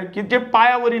विचारले की ते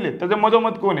पायावरील आहेत, त्याच्या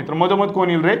मधोमध कोण आहे, तर मधोमध कोण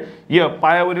येईल रे, एफ.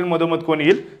 पायावरील मधोमध कोण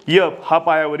येईल, एफ हा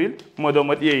पायावरील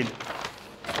मधोमध येईल.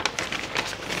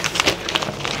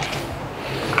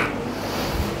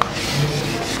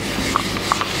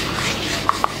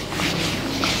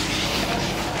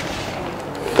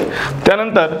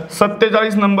 त्यानंतर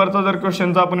 47 नंबरचा जर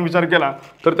क्वेश्चनचा आपण विचार केला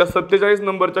तर त्या 47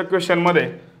 नंबरच्या क्वेश्चन मध्ये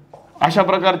अशा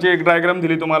प्रकारची एक डायग्राम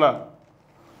दिली तुम्हाला.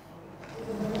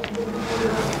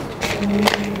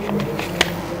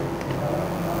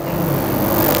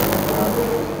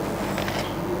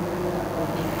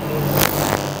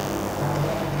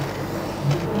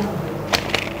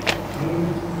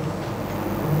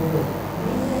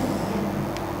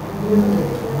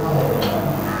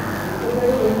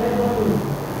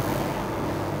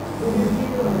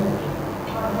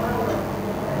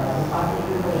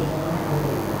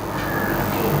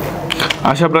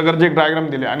 अशा प्रकारचे एक डायग्राम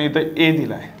दिले आणि इथं ए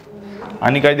दिलाय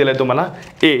आणि काय दिलंय तुम्हाला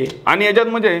ए. आणि याच्यात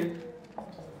म्हणजे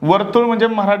वर्तुळ म्हणजे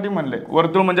मराठी म्हणले,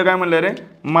 वर्तुळ म्हणजे काय म्हणले रे,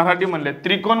 मराठी म्हणले.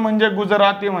 त्रिकोण म्हणजे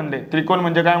गुजराती म्हणले, त्रिकोण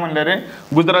म्हणजे काय म्हणले रे,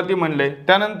 गुजराती म्हणले.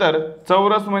 त्यानंतर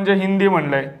चौरस म्हणजे हिंदी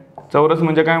म्हणले, चौरस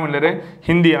म्हणजे काय म्हणले रे,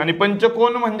 हिंदी. आणि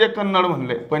पंचकोन म्हणजे कन्नड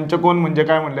म्हणले, पंचकोन म्हणजे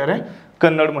काय म्हणले रे,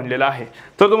 कन्नड म्हणलेला आहे.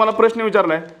 तर तुम्हाला प्रश्न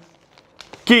विचारलाय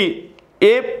की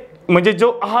ए म्हणजे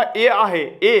जो हा ए आहे,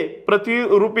 ए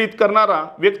प्रतिरूपित करणारा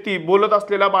व्यक्ती बोलत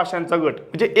असलेल्या भाषांचा गट,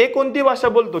 म्हणजे ए कोणती भाषा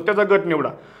बोलतो त्याचा गट निवडा.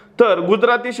 तर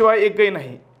गुजराती शिवाय एकही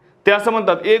नाही, ते असं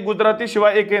म्हणतात ए गुजराती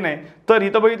शिवाय एकही नाही. तर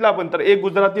इथं बघितलं आपण तर एक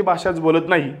गुजराती भाषाच बोलत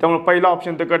नाही, त्यामुळे पहिला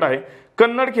ऑप्शन ते कट आहे.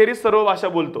 कन्नड खेरीज सर्व भाषा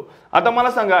बोलतो. आता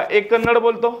मला सांगा एक कन्नड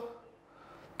बोलतो,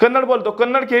 कन्नड बोलतो,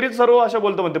 कन्नड खेरीज सर्व भाषा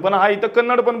बोलतो म्हणते, पण हा इथं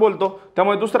कन्नड पण बोलतो,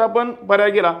 त्यामुळे दुसरा पण पर्याय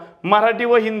गेला. मराठी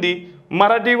व हिंदी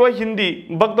मराठी व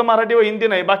हिंदी, फक्त मराठी व हिंदी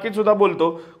नाही बाकी सुद्धा बोलतो.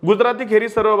 गुजराती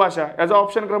खेरीज सर्व भाषा, याचा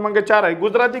ऑप्शन क्रमांक 4 आहे.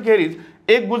 गुजराती खेरीज,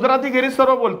 एक गुजराती खेरीज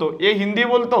सर्व बोलतो, एक हिंदी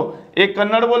बोलतो, एक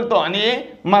कन्नड बोलतो आणि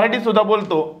एक मराठी सुद्धा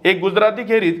बोलतो. एक गुजराती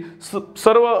खेरीज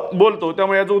सर्व बोलतो,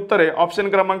 त्यामुळे याचं उत्तर आहे ऑप्शन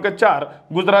क्रमांक 4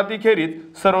 गुजराती खेरीज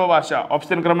सर्व भाषा.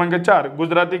 ऑप्शन क्रमांक 4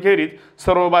 गुजराती खेरीज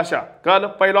सर्व भाषा. काल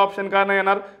पहिला ऑप्शन का नाही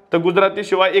येणार, तर गुजराती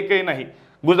शिवाय एकही नाही.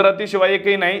 गुजराती शिवाय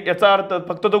एकही नाही याचा अर्थ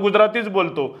फक्त तो गुजरातीच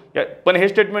बोलतो, पण हे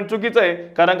स्टेटमेंट चुकीचं आहे,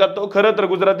 कारण का तो खरं तर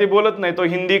गुजराती बोलत नाही, तो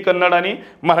हिंदी, कन्नड आणि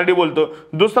मराठी बोलतो.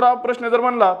 दुसरा प्रश्न जर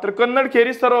म्हणला तर कन्नड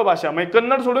खेरीज सर्व भाषा, म्हणजे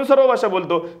कन्नड सोडून सर्व भाषा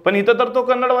बोलतो, पण इथं तर तो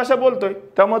कन्नड भाषा बोलतोय,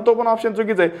 त्यामुळे तो पण ऑप्शन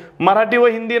चुकीचा आहे. मराठी व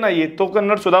हिंदी नाहीये, तो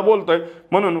कन्नड सुद्धा बोलतोय,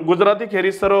 म्हणून गुजराती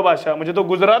खेरीज सर्व भाषा म्हणजे तो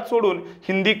गुजरात सोडून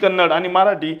हिंदी, कन्नड आणि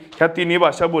मराठी ह्या तिन्ही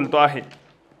भाषा बोलतो आहे.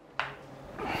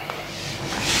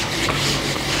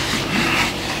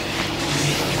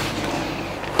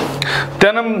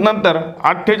 त्यानंतर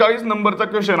 48 नंबरचा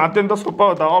क्वेश्चन अत्यंत सोपा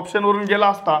होता, ऑप्शन वरून गेला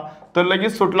असता तर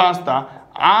लगेच सुटला असता.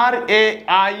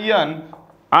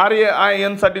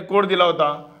 RAIN साठी कोड दिला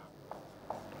होता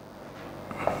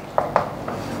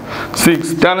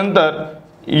 6. त्यानंतर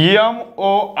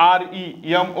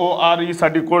MORE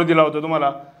साठी कोड दिला होता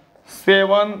तुम्हाला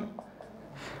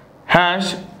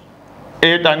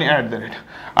 7#8 आणि @.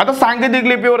 आता सांकेतिक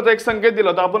लिपीवरचा एक संकेत दिला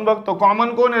होता, आपण बघतो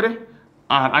कॉमन कोण आहे रे,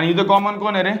 आर, आणि इथं कॉमन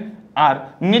कोण आहे रे, आर.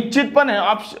 निश्चितपणे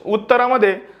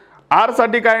उत्तरामध्ये आर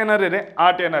साठी काय येणार आहे रे,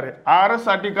 8 येणार आहे. आर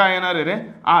साठी काय येणार आहे रे,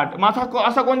 8.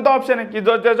 असा कोणता ऑप्शन आहे की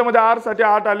ज्याच्यामध्ये आर साठी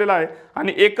 8 आलेला आहे,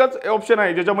 आणि एकच ऑप्शन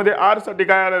आहे ज्याच्यामध्ये आर साठी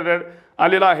काय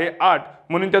आलेला आहे, 8.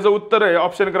 म्हणून त्याचं उत्तर आहे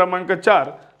ऑप्शन क्रमांक 4.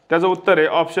 त्याचं उत्तर आहे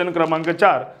ऑप्शन क्रमांक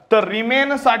 4. तर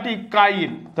रिमेन साठी काय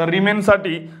येईल, तर रिमेन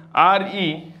साठी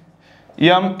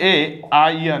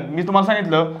REMAIN. मी तुम्हाला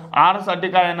सांगितलं आर साठी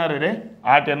काय येणार आहे रे,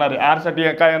 8 येणार आहे. आर साठी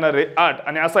काय येणार आहे, 8.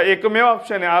 आणि असा एकमेव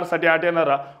ऑप्शन आहे आर साठी 8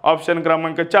 येणारा, ऑप्शन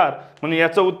क्रमांक 4. म्हणून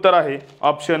याचं उत्तर आहे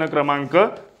ऑप्शन क्रमांक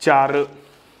 4.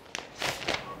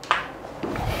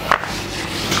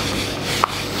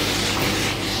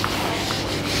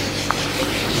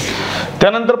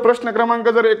 त्यानंतर प्रश्न क्रमांक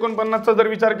जर 49चा जर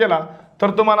विचार केला तर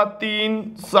तुम्हाला 3,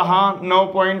 6,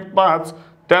 9.5,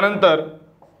 त्यानंतर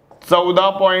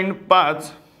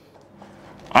 14.5,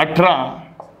 18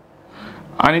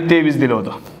 आणि 23 दिलं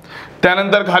होतं.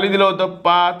 त्यानंतर खाली दिलं होतं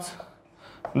 5,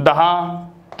 10,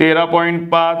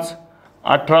 13.5,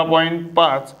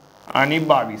 18.5 आणि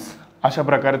 22. अशा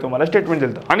प्रकारे तुम्हाला स्टेटमेंट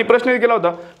दिलं. आणि प्रश्न केला होता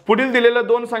पुढील दिलेल्या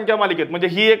दोन संख्या मालिकेत, म्हणजे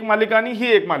ही एक मालिका आणि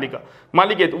ही एक मालिका,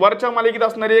 मालिकेत वरच्या मालिकेत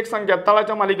असणारी एक संख्या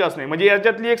तळाच्या मालिका असणे, म्हणजे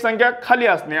याच्यातली एक संख्या खाली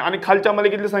असणे आणि खालच्या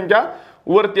मालिकेतली संख्या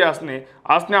वरती असणे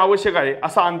आवश्यक आहे,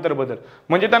 असा अंतर बदल.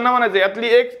 म्हणजे त्यांना म्हणायचं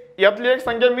यातली एक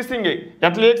संख्या मिसिंग आहे,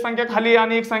 यातली एक संख्या खाली आहे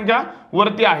आणि एक संख्या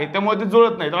वरती आहे, त्यामुळे ते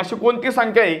जुळत नाही. तर अशी कोणती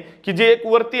संख्या आहे की जी एक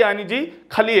वरती आणि जी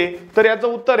खाली आहे, तर याचं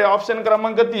उत्तर आहे ऑप्शन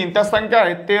क्रमांक 3. त्या संख्या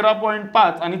आहेत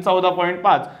 13.5 आणि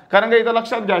 14.5. कारण का इथं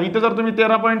लक्षात घ्या, इथं जर तुम्ही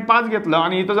 13.5 घेतलं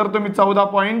आणि इथं जर तुम्ही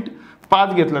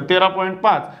 14.5 घेतलं,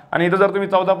 13.5 आणि इथं जर तुम्ही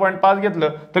 14.5 घेतलं,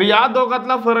 तर या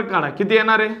दोघातला फरक काढा, किती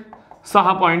येणार आहे,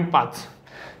 6.5.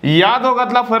 या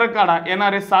दोघातला फरक काढा,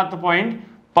 येणार आहे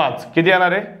 7.5. किती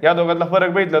येणार आहे, या दोघातला फरक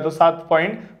बघितला तर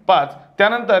 7.5.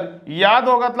 त्यानंतर या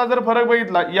दोघातला जर फरक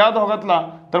बघितला, या दोघातला,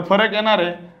 तर फरक येणार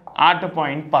आहे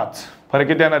 8.5. फरक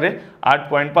किती येणार आहे,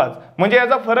 8.5. म्हणजे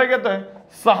याचा फरक येतोय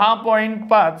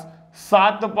 6.5,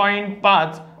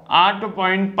 7.5,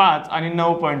 8.5 आणि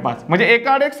 9.5. म्हणजे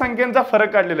एकाड एक संख्यांचा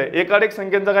फरक काढलेला आहे. एकाड एक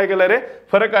संख्यांचा काय केलंय रे,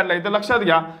 फरक काढलाय. इथं लक्षात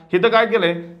घ्या, इथं काय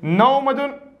केलंय,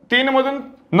 3 मधून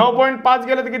 9.5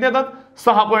 गेलं तर किती येतात,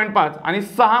 6.5. आणि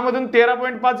 6 मधून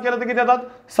 13.5 केलं तर किती येतात,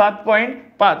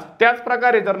 7.5. त्याच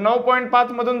प्रकारे जर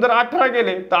 9.5 मधून जर 18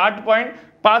 गेले तर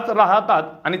 8.5 राहतात,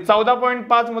 आणि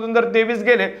 14.5 मधून जर 23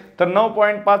 गेले तर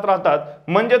 9.5 राहतात.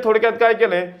 म्हणजे थोडक्यात काय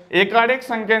केलंय, एकाडेक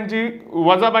संख्यांची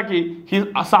वजाबाकी ही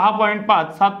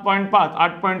 6.5, 7.5,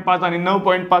 8.5 आणि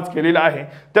 9.5 केलेला आहे.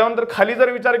 त्यानंतर खाली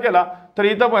जर विचार केला तर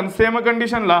इथं पण सेम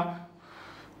कंडिशनला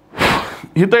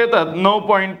इथं येतात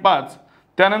 9.5.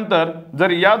 त्यानंतर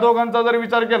जर या दोघांचा जर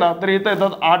विचार केला तर इथं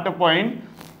येतात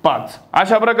 8.5.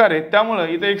 अशा प्रकारे त्यामुळे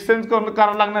इथं एक्सचेंज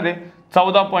करावं लागणार आहे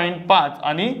 14.5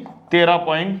 आणि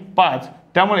 13.5.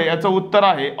 त्यामुळे याचं उत्तर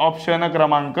आहे ऑप्शन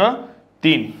क्रमांक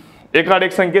 3.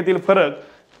 एकाडेक संख्येतील फरक,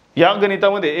 या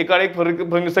गणितामध्ये एकाडेक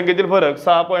संख्येतील फरक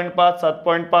 6.5,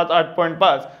 7.5,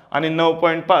 8.5 आणि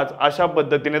 9.5 अशा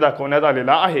पद्धतीने दाखवण्यात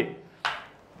आलेला आहे.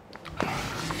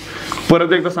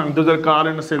 परत एकदा सांगतो, जर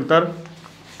कळालं नसेल तर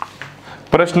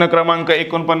प्रश्न क्रमांक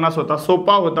 49 होता,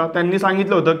 सोपा होता. त्यांनी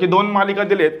सांगितलं होतं की 2 मालिका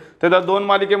दिलेत, तर त्या 2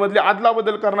 मालिकेमधली आदला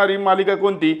बदल करणारी मालिका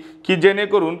कोणती की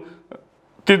जेणेकरून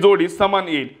ती जोडी समान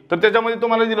येईल. तर त्याच्यामध्ये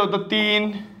तुम्हाला दिलं होतं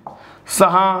 3,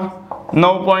 6,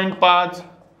 9.5,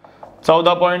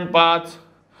 14.5,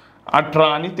 18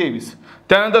 आणि 23.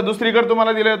 त्यानंतर दुसरीकडे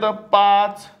तुम्हाला दिलं होतं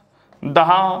 5,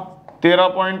 10,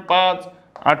 13.5,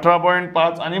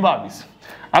 18.5 आणि 22.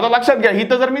 आता लक्षात घ्या,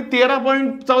 इथं जर मी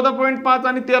 14.5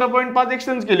 आणि 13.5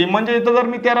 एक्सचेंज केली, म्हणजे इथं जर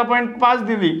मी 13.5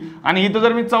 दिली आणि इथं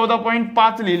जर मी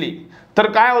 14.5 लिहिली, तर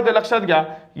काय होते लक्षात घ्या,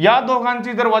 या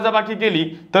दोघांची जर वजाबाकी केली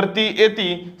तर ती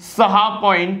येते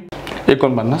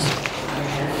 6.49.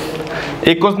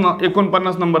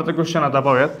 49 नंबरचा क्वेश्चन आता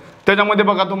पाहूयात. त्याच्यामध्ये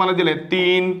बघा तुम्हाला दिले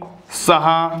 3,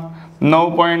 6,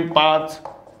 9.5,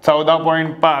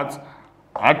 14.5,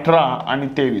 18 आणि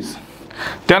 23.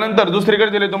 त्यानंतर दुसरीकडे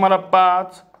दिले तुम्हाला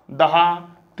 5, 10,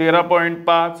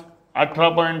 13.5,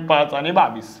 18.5 आणि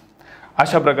 22.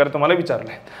 अशा प्रकारे तुम्हाला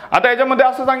विचारलंय. आता याच्यामध्ये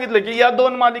असं सांगितलं की या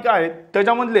दोन मालिका आहेत,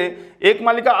 त्याच्यामधले एक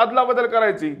मालिका अदला बदल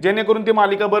करायची जेणेकरून ती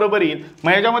मालिका बरोबर येईल.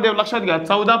 मग याच्यामध्ये लक्षात घ्या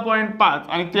 14.5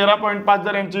 आणि 13.5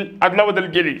 जर यांची अदला बदल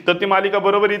केली तर ती मालिका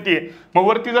बरोबर येते. मग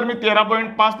वरती जर मी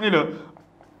 13.5 लिहिलं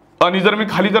आणि जर मी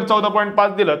खाली जर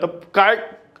 14.5 दिलं तर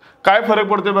काय फरक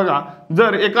पडतोय बघा.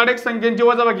 जर एकाडेक संख्यांची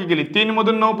वजाबाकी केली, 3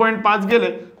 मधून 9.5 गेले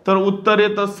तर उत्तर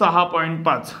येतं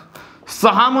 6.5.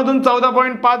 6 मधून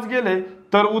 14.5 गेले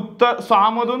तर उत्तर 6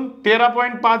 मधून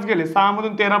 13.5 गेले, 6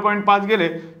 मधून 13.5 गेले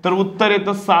तर उत्तर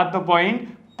येतं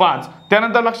 7.5.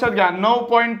 त्यानंतर लक्षात घ्या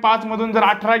 9.5 मधून जर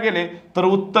 18 गेले तर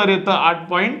उत्तर येतं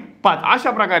 8.5.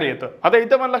 अशा प्रकारे येतं. आता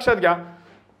इथं पण लक्षात घ्या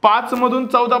 5 मधून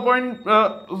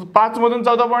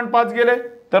 14.5 गेले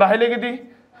तर राहिले किती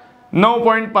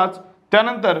 9.5.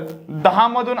 त्यानंतर 10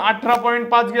 मधून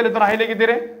 18.5 गेले तर राहिले किती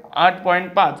रे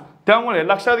 8.5. त्यामुळे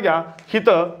लक्षात घ्या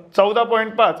इथं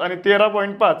 14.5 आणि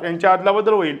 13.5 यांची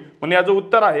अदलाबदल होईल. म्हणजे याचं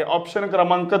उत्तर आहे ऑप्शन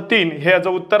क्रमांक 3 हे याचं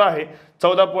उत्तर आहे.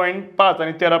 14.5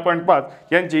 आणि 13.5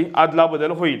 यांची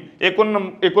अदलाबदल होईल.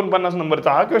 49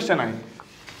 नंबरचा हा क्वेश्चन आहे.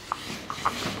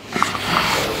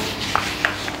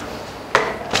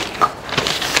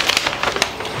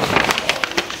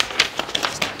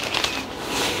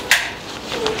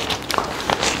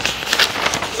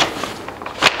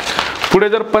 पुढे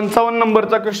जर 55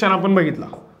 नंबरचा क्वेश्चन आपण बघितला,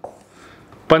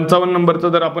 55 नंबरचा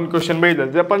जर आपण क्वेश्चन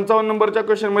बघितलं, त्या 55 नंबरच्या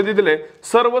क्वेश्चन मध्ये दिले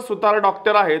सर्व सुतार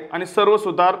डॉक्टर आहेत आणि सर्व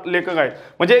सुतार लेखक आहेत.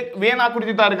 म्हणजे एक वेन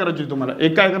आकृती तयार करायची होती तुम्हाला.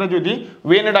 एक काय करायची होती,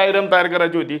 वेन डायग्राम तयार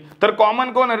करायची होती. तर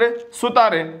कॉमन कोण आहे रे,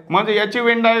 सुतार आहे. म्हणजे याची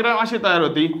वेन डायग्राम अशी तयार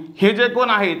होती. हे जे कोण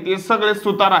आहेत ते सगळे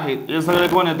सुतार आहेत. हे सगळे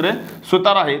कोण आहेत रे,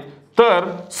 सुतार आहेत. तर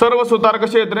सर्व सुतार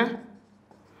कसे आहेत रे,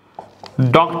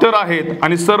 डॉक्टर आहेत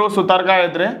आणि सर्व सुतार काय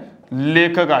आहेत रे,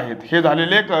 लेखक आहेत. हे झाले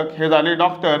लेखक, हे झाले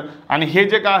डॉक्टर आणि हे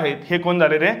जे काय आहेत हे कोण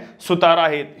झाले रे, सुतार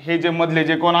आहेत. हे जे मधले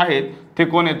जे कोण आहेत ते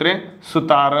कोण आहेत रे,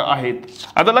 सुतार आहेत.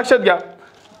 आता लक्षात घ्या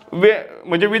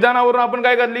म्हणजे विधानावरून आपण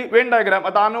काय काढली, वेन डायग्राम.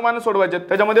 आता अनुमान सोडवायचे.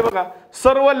 त्याच्यामध्ये बघा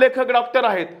सर्व लेखक डॉक्टर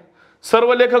आहेत.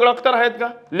 सर्व लेखक डॉक्टर आहेत का,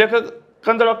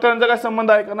 लेखकांचा डॉक्टरांचा काय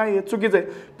संबंध आहे का, नाही, हे चुकीचं आहे.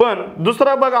 पण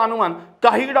दुसरा बघा अनुमान,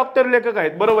 काही डॉक्टर लेखक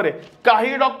आहेत. बरोबर आहे,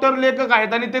 काही डॉक्टर लेखक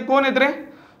आहेत आणि ते कोण आहेत रे,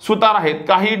 सुतार आहेत.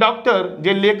 काही डॉक्टर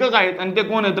जे लेखक आहेत आणि ते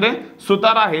कोण आहेत रे,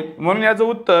 सुतार आहेत. म्हणून याचं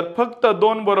उत्तर फक्त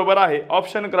 2 बरोबर आहे.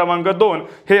 ऑप्शन क्रमांक 2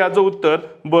 हे याचं उत्तर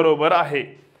बरोबर आहे.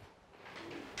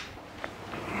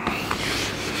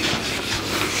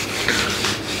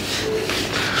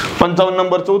 पंचावन्न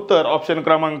नंबरचं उत्तर ऑप्शन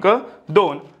क्रमांक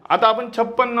 2. आता आपण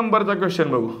 56 नंबरचा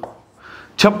क्वेश्चन बघू.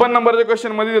 56 नंबरच्या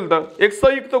क्वेश्चन मध्ये दिलं एक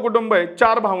संयुक्त कुटुंब आहे,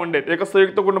 4 भावंड आहेत. एका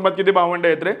संयुक्त कुटुंबात किती भावंड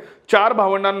आहेत रे, 4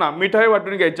 भावंडांना मिठाई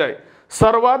वाटून घ्यायची आहे.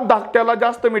 सर्वात धाकट्याला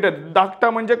जास्त मिठाई, धाकटा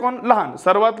म्हणजे कोण, लहान,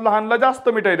 सर्वात लहानला जास्त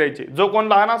मिठाई द्यायची. जो कोण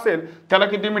लहान असेल त्याला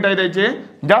किती मिठाई द्यायची,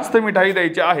 जास्त मिठाई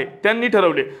द्यायची आहे. त्यांनी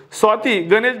ठरवले स्वाती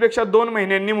गणेशपेक्षा 2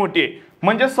 महिन्यांनी मोठी आहे.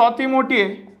 म्हणजे स्वाती मोठी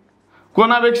आहे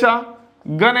कोणापेक्षा,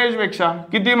 गणेशपेक्षा.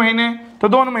 किती महिने, तर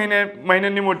 2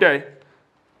 महिन्यांनी मोठी आहे.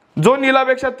 जो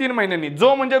नीलापेक्षा 3 महिन्यांनी,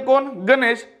 जो म्हणजे कोण,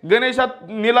 गणेश, गणेशात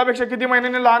नीलापेक्षा किती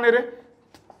महिन्यांनी लहान आहे रे,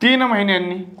 3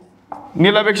 महिन्यांनी.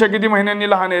 नीलापेक्षा किती महिन्यांनी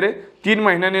लहान आहे रे, 3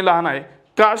 महिन्यांनी लहान आहे.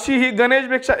 काशी ही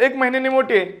गणेशपेक्षा 1 महिन्याने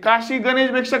मोठी आहे. काशी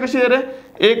गणेशपेक्षा कशी आहे रे,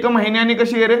 1 महिन्याने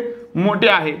कशी आहे रे, मोठी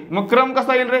आहे. मग क्रम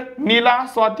कसा येईल रे, नीला,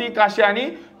 स्वाती, काशी आणि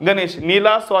गणेश.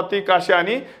 नीला, स्वाती, काशी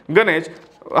आणि गणेश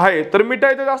आहे. तर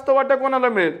मिठाईचा जास्त वाटा कोणाला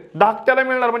मिळेल, धाकट्याला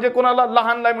मिळणार, म्हणजे कोणाला,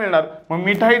 लहानला मिळणार. मग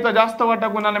मिठाईचा जास्त वाटा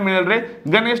कोणाला मिळेल रे,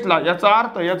 गणेशला. याचा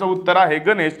अर्थ, याचं उत्तर आहे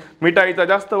गणेश. मिठाईचा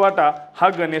जास्त वाटा हा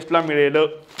गणेशला मिळेल.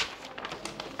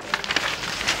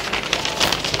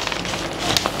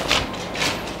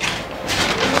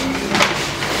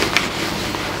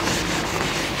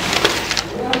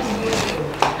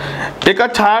 एका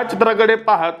छायाचित्राकडे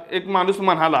पाहत एक माणूस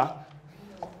म्हणाला,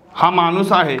 हा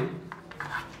माणूस आहे,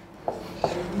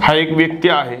 हा एक व्यक्ती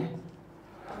आहे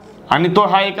आणि तो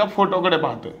हा एका फोटोकडे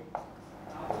पाहतोय.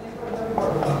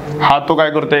 हा तो काय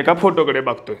करतोय, एका फोटोकडे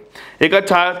बघतोय. एका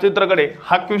छायाचित्राकडे,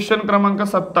 हा क्वेश्चन क्रमांक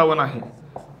 57 आहे.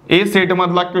 ए सेट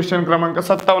मधला क्वेश्चन क्रमांक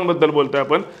 57 बद्दल बोलतोय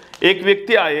आपण. एक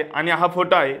व्यक्ती आहे आणि हा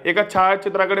फोटो आहे. एका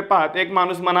छायाचित्राकडे पाहत एक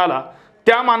माणूस म्हणाला,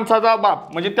 त्या माणसाचा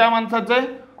बाप म्हणजे त्या माणसाचे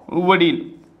वडील,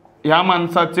 ह्या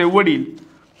माणसाचे वडील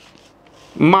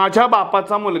माझ्या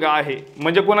बापाचा मुलगा आहे.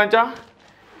 म्हणजे कोणाच्या?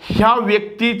 ह्या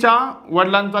व्यक्तीच्या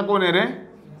वडिलांचा कोण आहे रे?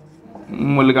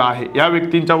 मुलगा आहे. या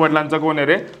व्यक्तीच्या वडिलांचा कोण आहे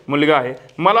रे? मुलगा आहे.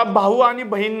 मला भाऊ आणि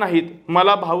बहीण नाहीत.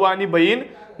 मला भाऊ आणि बहीण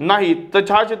नाहीत. तर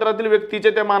छायाचित्रातील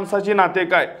व्यक्तीचे त्या माणसाचे नाते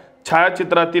काय?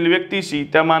 छायाचित्रातील व्यक्तीशी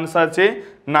त्या माणसाचे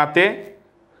नाते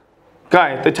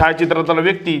काय? तर छायाचित्रातला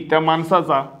व्यक्ती त्या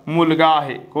माणसाचा मुलगा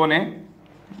आहे. कोण आहे?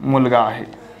 मुलगा आहे.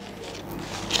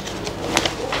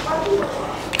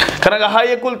 कारण हा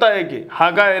एकुलता एक आहे. हा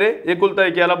काय रे? एकुलता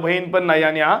एक. याला बहीण पण नाही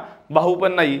आणि हा भाऊ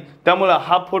पण नाही. त्यामुळे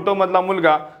हा फोटो मधला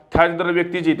मुलगा छायाचित्र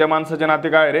व्यक्तीची त्या माणसाचे नाते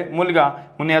काय रे? मुलगा.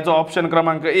 म्हणून याचा ऑप्शन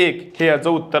क्रमांक 1 हे याचं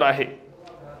उत्तर आहे.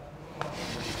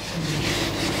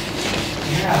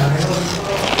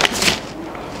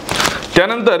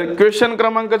 त्यानंतर क्वेश्चन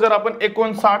क्रमांक जर आपण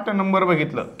 59 नंबर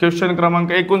बघितलं, क्वेश्चन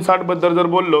क्रमांक 59 बद्दल जर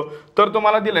बोललो तर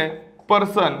तुम्हाला दिलंय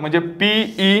पर्सन म्हणजे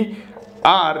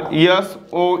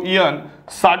PERSON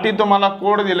साठी तुम्हाला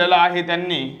कोड दिलेला आहे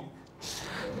त्यांनी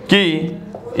की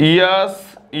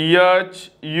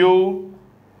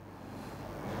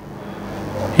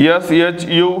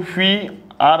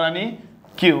SHUVR आणि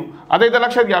Q. आता इथं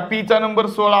लक्षात घ्या, P चा नंबर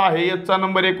 16 आहे, H चा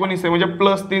नंबर 19 आहे म्हणजे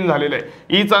 +3 झालेला आहे.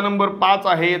 E चा नंबर 5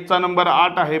 आहे, H चा नंबर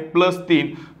 8 आहे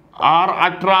 +3, R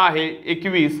 18 आहे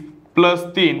 21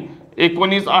 +3,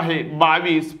 19 आहे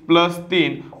 22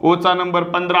 +3, O चा नंबर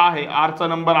 15 आहे, R चा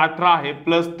नंबर 18 आहे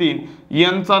 +3,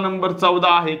 N चा नंबर 14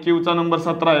 आहे, Q चा नंबर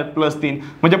 17 आहे +3.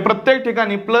 म्हणजे प्रत्येक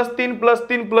ठिकाणी +3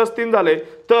 +3 +3 झाले.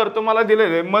 तर तुम्हाला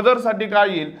दिलेले मदर साठी काय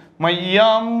येईल? मग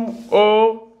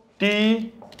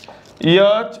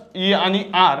MOTHE आणि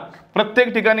R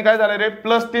प्रत्येक ठिकाणी काय झाले रे?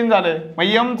 +3 झाले. मग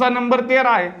M चा नंबर 13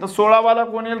 आहे तर 16 वाला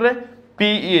कोण येईल रे? P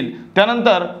येईल.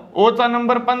 त्यानंतर O चा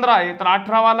नंबर 15 आहे तर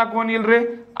 18 वाला कोण येईल रे?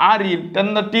 R येईल.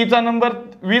 त्यानंतर T चा नंबर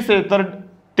 20 आहे तर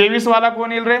 23 वाला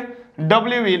कोण येईल रे?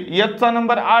 W येईल. H चा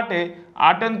नंबर 8 आहे,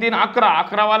 8 आणि 3 11,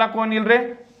 11 वाला कोण येईल रे?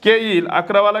 K येईल.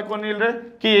 11 वाला कोण येईल रे?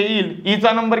 K येईल. E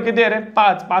चा नंबर किती आहे रे?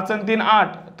 5, 5 आणि 3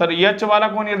 8 तर H वाला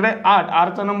कोण येईल रे? 8. R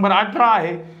चा नंबर 18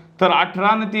 आहे तर 18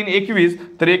 आणि 3 21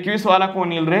 तर 21 वाला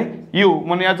कोण येईल रे? U.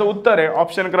 म्हणून याचं उत्तर आहे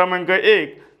ऑप्शन क्रमांक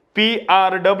 1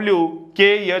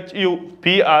 PRWKHU.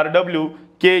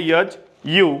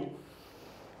 PRWKHU.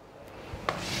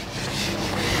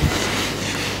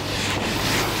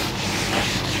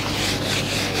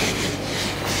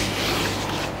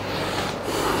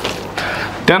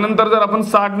 त्यानंतर जर आपण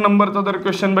 60 नंबरचा जर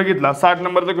क्वेश्चन बघितला, 60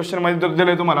 नंबरचा क्वेश्चन मध्ये जर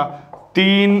दिले तुम्हाला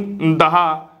 3,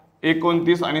 10,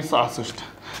 29 आणि 66.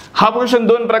 हा क्वेश्चन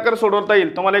दोन प्रकार सोडवता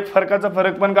येईल. तुम्हाला एक फरकाचा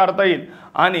फरक पण काढता येईल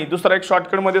आणि दुसरा एक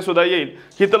शॉर्टकट मध्ये सुद्धा येईल.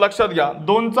 इथं लक्षात घ्या,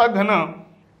 2 चा घन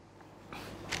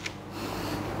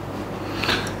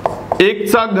 1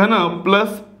 चा घन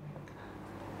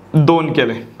 +2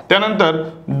 केले. त्यानंतर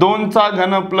 2 चा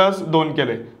घन +2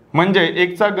 केले म्हणजे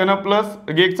 1 चा घन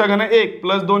 1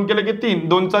 + 2 केले की 3,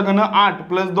 2 चा घन 8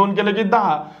 + 2 केले की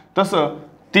 10. तसं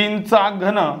 3 चा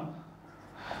घन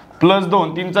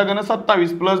 +2, 3 चा घन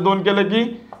 27 + 2 केले की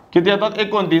किती येतात?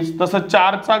 29. तसं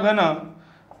 4 चा घन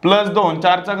 +2,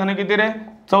 4 चा घन किती रे?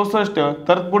 64.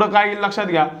 तर पुढे काय येईल लक्षात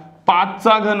घ्या, 5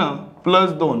 चा घन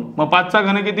 +2 मग 5 चा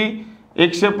घन किती?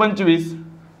 125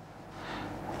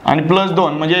 आणि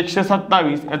 +2 म्हणजे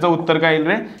 127. याचं उत्तर काय येईल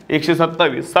रे?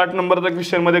 127. 60 नंबरचा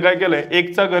क्वेश्चन मध्ये काय केलंय?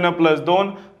 1 चा घन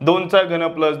 +2, 2 चा घन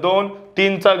 +2,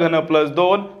 3 चा घन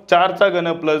 +2, 4 चा घन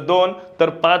 +2 तर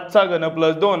 5 चा घन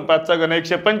 +2, 5 चा घन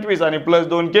 125 आणि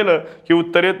 +2 केलं की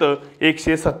उत्तर येतं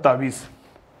 127.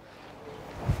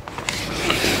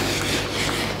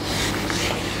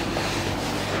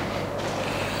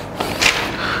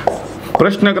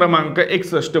 प्रश्न क्रमांक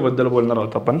 61 बद्दल बोलणार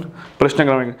आहोत आपण. प्रश्न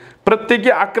क्रमांक, प्रत्येकी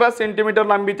 11 सेंटीमीटर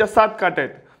लांबीच्या 7 काट्या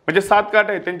आहेत. म्हणजे 7 काट्या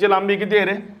आहेत, त्यांची लांबी किती आहे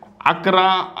रे?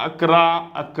 11, 11,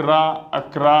 11,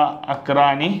 11, 11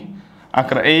 आणि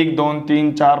 11. 1, 2,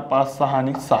 3, 4, 5, 6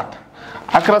 आणि 7.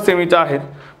 11 सेमीच्या आहेत.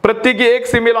 प्रत्येकी 1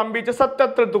 सेमी लांबीचे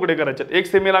 77 तुकडे करायचे. 1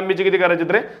 सेमी लांबीचे किती करायचे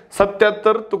रे?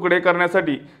 77 तुकडे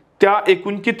करण्यासाठी त्या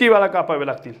एकूण किती वेळा कापावे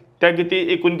लागतील? त्या किती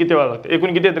एकूण किती वेळा लागतील?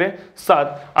 एकूण किती आहेत रे? 7.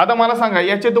 आता मला सांगा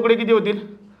याचे तुकडे किती होतील?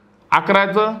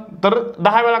 11चं तर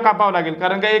 10 वेळा कापावं लागेल,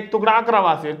 कारण का एक तुकडा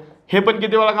 11वा असेल. हे पण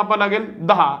किती वेळा कापावं लागेल?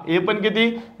 10. हे पण किती?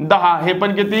 10. हे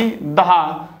पण किती?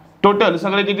 10. टोटल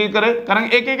सगळे किती करेल? कारण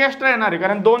एक एक्स्ट्रा येणार आहे,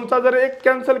 कारण 2चा जर एक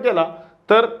कॅन्सल केला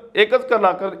तर एकच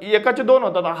करला, एकाचे 2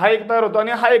 होतात. हा एक तयार होतो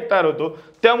आणि हा एक तयार होतो.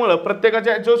 त्यामुळे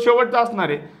प्रत्येकाच्या जो शेवटचा असणार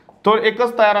आहे तो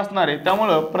एकच तयार असणार आहे,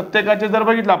 त्यामुळं प्रत्येकाचे जर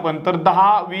बघितलं आपण तर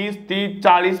 10, 20, 30,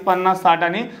 40, 50, 60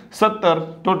 आणि 70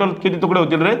 टोटल किती तुकडे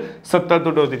होतील रे? 70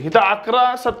 तुकडे होतील. इथं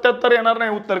 1177 येणार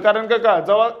नाही उत्तर, कारण का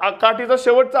जेव्हा काठीचा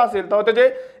शेवटचा असेल तेव्हा त्याचे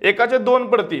एकाचे 2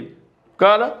 पडतील,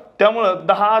 कळालं? त्यामुळं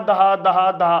 10, 10,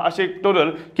 10, 10 असे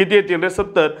टोटल किती येतील रे?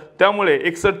 70. त्यामुळे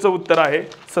 61चं उत्तर आहे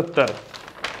 70.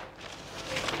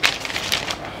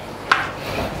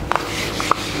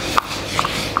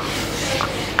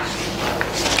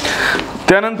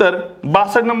 त्यानंतर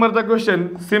 62 नंबरचा क्वेश्चन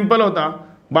सिंपल होता.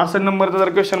 62 नंबरचा जर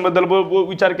क्वेश्चन बद्दल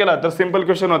विचार केला तर सिंपल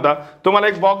क्वेश्चन होता. तुम्हाला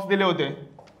एक बॉक्स दिले होते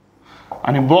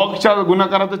आणि बॉक्सच्या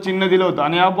गुणाकाराचं चिन्ह दिलं होतं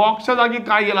आणि या बॉक्सच्या जागी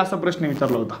काय येईल असा प्रश्न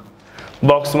विचारला होता.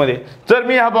 बॉक्समध्ये जर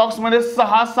मी ह्या बॉक्समध्ये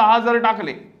 6 6 जर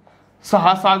टाकले,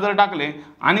 6 6 जर टाकले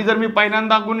आणि जर मी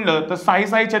पहिल्यांदा गुणलं तर 6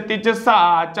 6 36 चे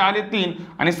 6, 4 3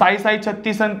 आणि 6 6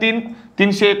 36 आणि 3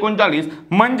 339.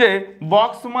 म्हणजे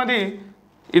बॉक्समध्ये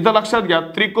इथं लक्षात घ्या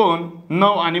त्रिकोण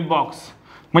 9 आणि बॉक्स,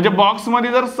 म्हणजे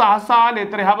बॉक्समध्ये जर 6 6 आले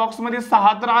तर ह्या बॉक्समध्ये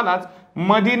 6 तर आलाच,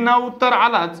 मध्ये 9 तर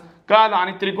आलाच, कळालं?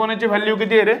 आणि त्रिकोणाची व्हॅल्यू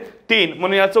किती आहे रे? 3.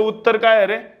 म्हणून याचं उत्तर काय आहे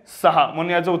रे? 6.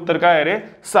 म्हणून याचं उत्तर काय आहे रे?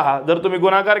 6. जर तुम्ही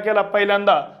गुणाकार केला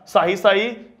पहिल्यांदा 6 6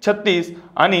 36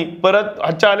 आणि परत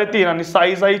 4 3 आणि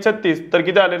 6 6 36 तर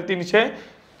किती आले?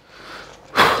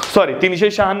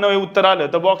 396 हे उत्तर आलं.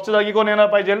 तर बॉक्सच्या जागी कोण येणार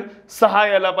पाहिजे? 6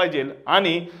 यायला पाहिजे.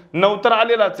 आणि 9 तर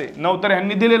आलेलाच आहे, 9 तर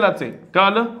ह्यांनी दिलेलाच आहे,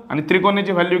 कळालं? आणि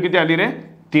त्रिकोणाची व्हॅल्यू किती आली रे?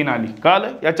 3 आली, कळालं?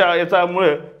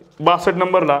 याच्यामुळे 62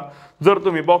 नंबरला जर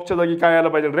तुम्ही बॉक्सच्या जागी काय यायला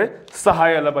पाहिजे रे? 6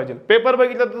 यायला पाहिजे. पेपर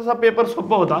बघितला तर तसा पेपर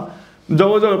सोपा होता,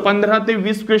 जवळजवळ 15 ते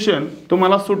 20 क्वेश्चन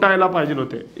तुम्हाला सुटायला पाहिजे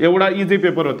होते, एवढा इझी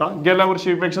पेपर होता. गेल्या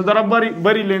वर्षीपेक्षा जरा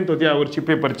बरी लेंथ होती यावर्षी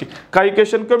पेपरची, काही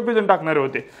क्वेश्चन कन्फ्युजन टाकणारे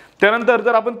होते. त्यानंतर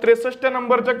जर आपण 63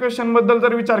 नंबरच्या क्वेश्चन बद्दल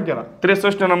जर विचार केला,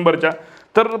 63 नंबरच्या,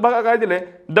 तर बघा काय दिलंय?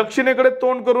 दक्षिणेकडे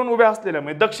तोंड करून उभे असलेल्या,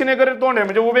 म्हणजे दक्षिणेकडे तोंड आहे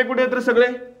म्हणजे उभे कुठे आहेत रे सगळे?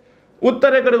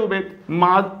 उत्तरेकडे उभे आहेत.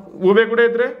 उभे कुठे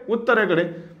आहेत रे? उत्तरेकडे.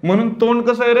 म्हणून तोंड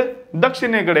कसं आहे रे?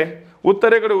 दक्षिणेकडे,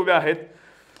 उत्तरेकडे उभे आहेत.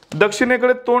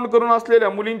 दक्षिणेकडे तोंड करून असलेल्या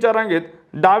मुलींच्या रांगेत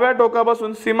डाव्या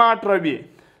टोकापासून सीमा 18वी आहे.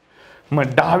 मग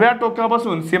डाव्या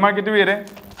टोकापासून सीमा कितवी आहे रे?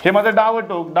 हे माझं डावं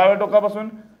टोक, डाव्या टोकापासून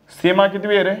सीमा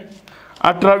कितवी आहे रे?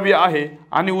 18वी आहे.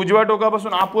 आणि उजव्या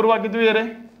टोकापासून अपूर्वा कितवी आहे रे?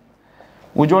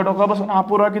 उजव्या टोकापासून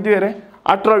अपूर्वा किती आहे रे?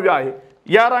 18वी आहे.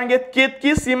 या रांगेत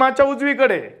केतकी सीमाच्या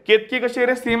उजवीकडे, केतकी कशी आहे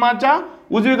रे? सीमाच्या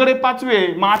उजवीकडे 5वी आहे.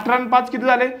 मग 18 आणि 5 किती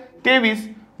झाले? 23.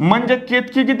 म्हणजे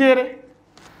केतकी किती आहे रे?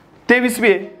 23वी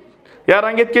आहे. या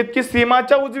रांगेत केतकी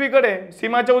सीमाच्या उजवीकडे,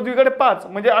 सीमाच्या उजवीकडे 5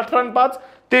 म्हणजे 18 आणि 5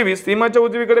 23, सीमाच्या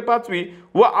उजवीकडे 5वी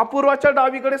व अपूर्वाच्या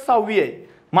डावीकडे 6वी आहे.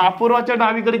 मग अपूर्वाच्या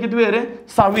डावीकडे किती आहे रे?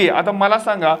 6वी आहे. आता मला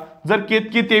सांगा, जर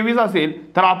केतकी 23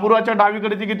 असेल तर अपूर्वाच्या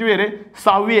डावीकडे ती किती आहे रे?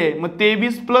 6वी आहे. मग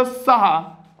 23 + 6,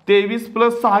 23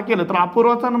 + 6 केलं तर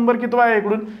अपूर्वाचा नंबर कितवा आहे?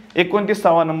 इकडून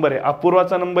 29वा नंबर आहे.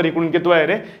 अपूर्वाचा नंबर इकडून कितवा आहे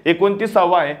रे?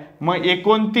 29वा आहे. मग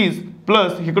 29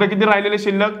 प्लस इकडे किती राहिलेले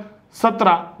शिल्लक?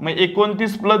 17. मग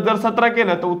 29 + जर 17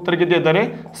 केलं तर उत्तर किती येतं रे?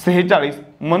 46.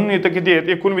 म्हणून इथं किती आहेत?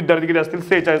 एकूण विद्यार्थी किती असतील?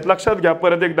 46. लक्षात घ्या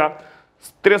परत एकदा,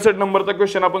 63 नंबरचा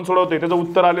क्वेश्चन आपण सोडवतोय, त्याचं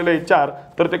उत्तर आलेलं आहे 4.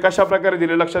 तर ते कशा प्रकारे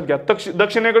दिले लक्षात घ्या.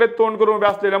 दक्षिणेकडे तोंड करून उभे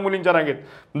असलेल्या मुलींच्या रांगेत,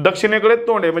 दक्षिणेकडे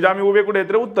तोंड आहे म्हणजे आम्ही उभे कुठे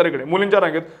आहेत रे? उत्तरेकडे. मुलींच्या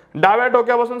रांगेत डाव्या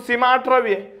टोकापासून सीमा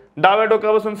 18वी आहे, डाव्या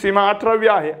टोकापासून सीमा 18वी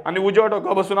आहे आणि उजव्या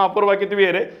टोकापासून अपूर्वा कितवी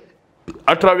आहे रे?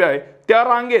 18वी आहे. त्या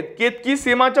रांगेत केतकी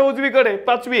सीमाच्या उजवीकडे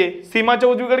 5वी आहे. सीमाच्या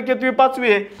उजवीकडे केतवी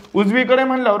 5वी आहे. उजवीकडे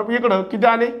म्हणल्यावर इकडं किती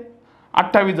आले?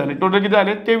 28 झाले. टोटल किती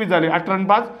झाले? 23 झाले. 18 आणि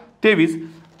 5 23.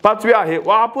 5वी आहे.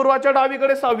 व अपूर्वाच्या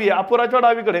डावीकडे 6वी आहे. अपूर्वाच्या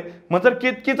डावीकडे मग जर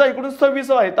केतकीचा इकडून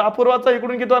 26 आहे तर अपूर्वाचा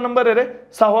इकडून कितवा नंबर आहे रे?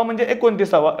 6वा म्हणजे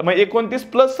 29वा. मग 29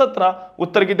 + 17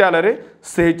 उत्तर किती आलं रे?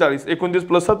 46. 29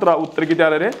 + 17 उत्तर किती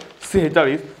आलं रे?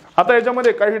 46. आता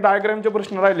याच्यामध्ये काही डायग्रामचे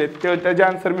प्रश्न राहिलेत, त्याचे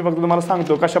आन्सर मी फक्त तुम्हाला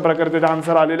सांगतो कशा प्रकारे त्याचे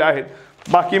आन्सर आलेले आहेत.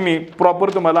 बाकी मी प्रॉपर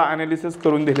तुम्हाला अनालिसिस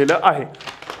करून दिलेलं आहे.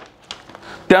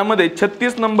 त्यामध्ये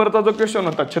 36 नंबरचा जो क्वेश्चन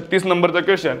होता, 36 नंबरचा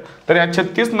क्वेश्चन, तर या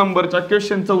 36 नंबरच्या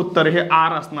क्वेश्चनचं उत्तर हे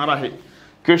आर असणार आहे.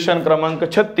 क्वेश्चन क्रमांक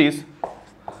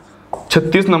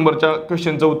 36 नंबरच्या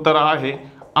क्वेश्चनचं उत्तर आहे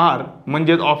आर,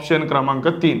 म्हणजे ऑप्शन क्रमांक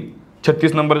 3.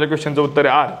 36 नंबरच्या क्वेश्चनचं उत्तर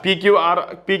आहे आर. पी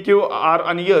क्यू आर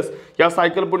आणि एस या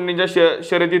सायकल पुंडीच्या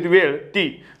शर्यतीत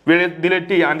वेळेत दिले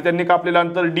टी आणि त्यांनी कापलेलं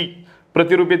अंतर डी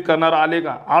प्रतिरूपित करणारा आले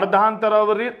का? अर्ध्या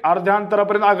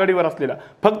अंतरापर्यंत आघाडीवर असलेला,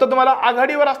 फक्त तुम्हाला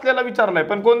आघाडीवर असलेला विचारलाय,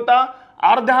 पण कोणता?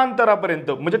 अर्ध्या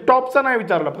अंतरापर्यंत, म्हणजे टॉपचा नाही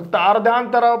विचारला, फक्त अर्ध्या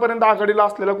अंतरापर्यंत आघाडीला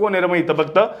असलेला कोण आहे रे? माहिती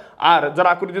फक्त आर. जर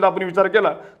आकृतीत आपण विचार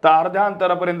केला तर अर्ध्या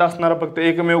अंतरापर्यंत असणारा फक्त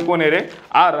एकमेव कोण आहे रे?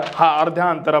 आर हा अर्ध्या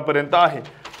अंतरापर्यंत आहे.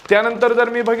 त्यानंतर जर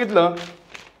मी बघितलं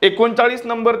 39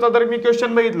 नंबरचा जर मी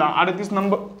क्वेश्चन बघितला 39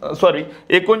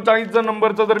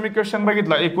 नंबरचा जर मी क्वेश्चन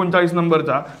बघितला 39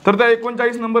 नंबरचा, तर त्या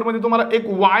 39 नंबर मध्ये तुम्हाला एक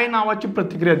वाय नावाची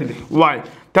प्रतिक्रिया दिली. वाय,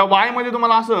 त्या वाय मध्ये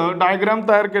तुम्हाला असं डायग्राम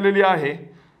तयार केलेली आहे,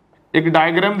 एक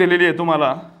डायग्राम दिलेली आहे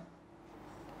तुम्हाला,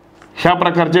 ह्या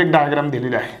प्रकारचे एक डायग्राम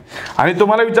दिलेले आहे आणि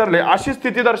तुम्हाला विचारले अशी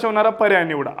स्थिती दर्शवणारा पर्याय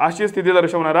निवडा. अशी स्थिती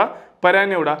दर्शवणारा पर्याय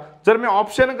निवडा. जर मी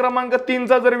ऑप्शन क्रमांक 3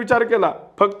 चा जर विचार केला,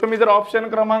 फक्त मी जर ऑप्शन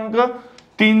क्रमांक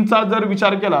 3 चा जर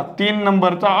विचार केला, 3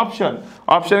 नंबरचा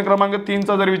ऑप्शन क्रमांक 3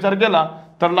 चा जर विचार केला,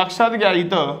 तर लक्षात घ्या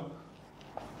इथं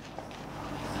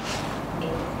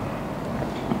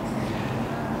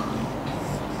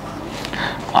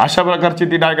अशा प्रकारची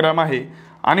ती डायग्राम आहे.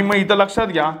 आणि मग इथं लक्षात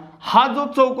घ्या, हा जो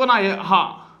चौकोन आहे हा,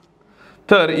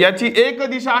 तर याची एक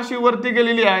दिशा अशी वरती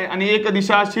गेलेली आहे आणि एक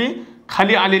दिशा अशी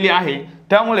खाली आलेली आहे.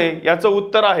 त्यामुळे याचं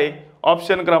उत्तर आहे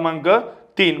ऑप्शन क्रमांक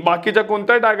 3. बाकीच्या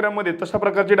कोणत्याही डायग्राम मध्ये तशा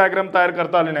प्रकारची डायग्राम तयार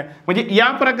करता आली नाही. म्हणजे या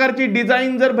प्रकारची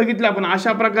डिझाईन जर बघितली आपण,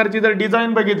 अशा प्रकारची जर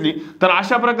डिझाईन बघितली, तर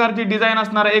अशा प्रकारची डिझाईन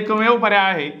असणारा एकमेव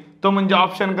पर्याय आहे तो म्हणजे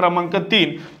ऑप्शन क्रमांक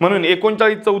 3. म्हणून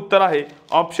 39चं उत्तर आहे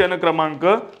ऑप्शन क्रमांक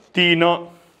 3.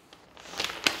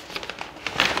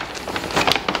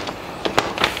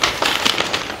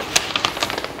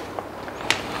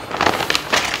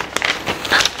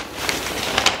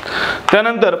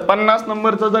 त्यानंतर 50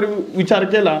 नंबरचा जर विचार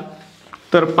केला,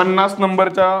 तर 50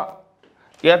 नंबरच्या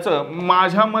याचं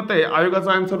माझ्या मते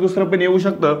आयोगाचं आन्सर दुसरं पण येऊ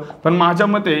शकतं, पण माझ्या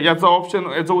मते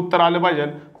याचं उत्तर आलं पाहिजे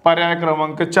पर्याय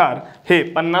क्रमांक 4. हे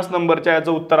 50 नंबरच्या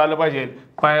याचं उत्तर आलं पाहिजे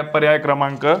पर्याय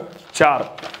क्रमांक 4.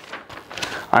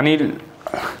 आणि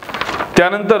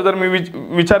त्यानंतर जर मी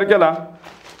विचार केला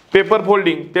पेपर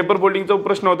फोल्डिंगचा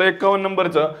प्रश्न होता 51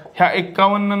 नंबरचं. ह्या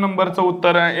 51 नंबरचं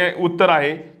उत्तर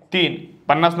आहे 3.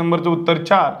 50 नंबरचं उत्तर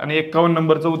 4 आणि 51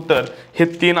 नंबरचं उत्तर हे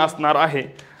 3 असणार आहे.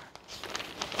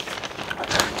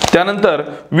 त्यानंतर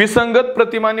विसंगत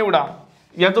प्रतिमा निवडा.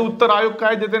 याचं उत्तर आयोग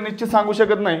काय देते निश्चित सांगू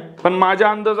शकत नाही, पण माझ्या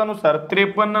अंदाजानुसार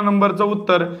 53 नंबरचं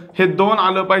उत्तर हे 2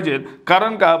 आलं पाहिजे.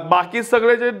 कारण का बाकी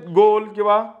सगळे जे गोल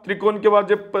किंवा त्रिकोण किंवा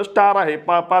जे स्टार आहे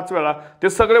 5 वेळा, ते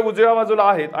सगळे उजव्या बाजूला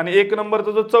आहेत आणि 1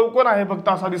 नंबरचा जो चौकोन आहे फक्त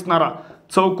असा दिसणारा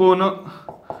चौकोन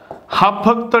हा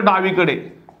फक्त डावीकडे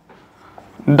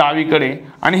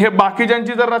आणि हे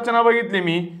बाकीच्यांची जर रचना बघितली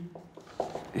मी,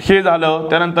 हे झालं,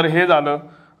 त्यानंतर हे झालं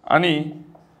आणि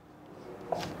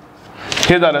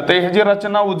हे झालं, तर ह्याची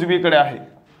रचना उजवीकडे आहे.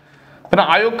 पण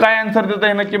आयोग काय आन्सर देत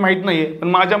आहे नक्की माहित नाहीये, पण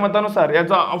माझ्या मतानुसार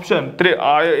याचा ऑप्शन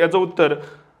याचं उत्तर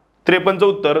 53चं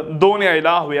उत्तर 2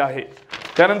 यायला हवे आहे.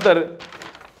 त्यानंतर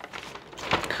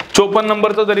 54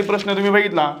 नंबरचा जरी प्रश्न तुम्ही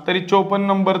बघितला तरी 54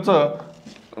 नंबरचं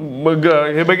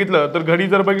हे बघितलं तर घडी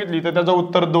जर बघितली तर त्याचं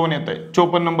उत्तर 2 येत आहे.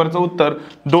 54 नंबरचं उत्तर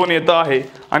 2 येतं आहे.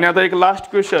 आणि आता एक लास्ट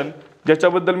क्वेश्चन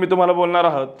ज्याच्याबद्दल मी तुम्हाला बोलणार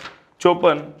आहोत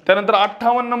 54. त्यानंतर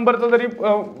 58 नंबरचा जरी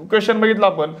क्वेश्चन बघितला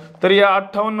आपण, तर या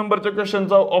 58 नंबरच्या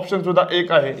क्वेश्चनचा ऑप्शन सुद्धा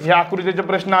 1 आहे. हे आकृतीचे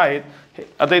प्रश्न आहेत.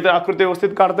 आता इथे आकृती व्यवस्थित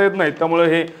काढता येत नाहीत,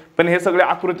 त्यामुळे हे सगळे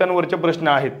आकृत्यांवरचे प्रश्न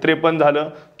आहेत. 53 झालं,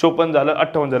 54 झालं,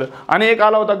 58 झालं आणि एक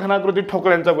आला होता घनाकृती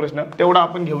ठोकळ्यांचा प्रश्न, तेवढा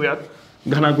आपण घेऊयात.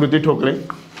 घनाकृती ठोकळे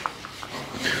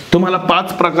तुम्हाला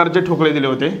 5 प्रकारचे ठोकळे दिले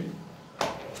होते.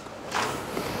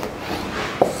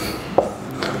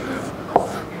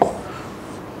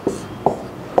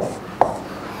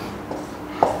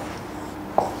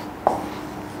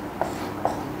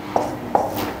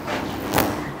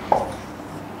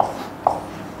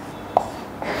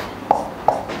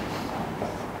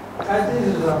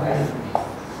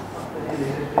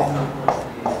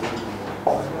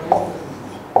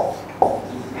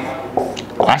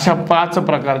 अशा 5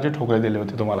 प्रकारचे ठोकळे दिले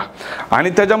होते तुम्हाला आणि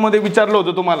त्याच्यामध्ये विचारलं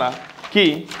होतं तुम्हाला की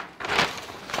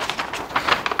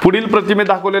पुढील प्रतिमेत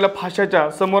दाखवलेल्या फाशाच्या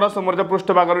समोरासमोरच्या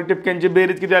पृष्ठभागावर टिपक्यांची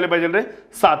बेरीज किती आली पाहिजे रे?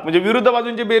 7. म्हणजे विरुद्ध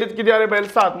बाजूंची बेरीज किती आली पाहिजे?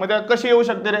 7. म्हणजे कशी येऊ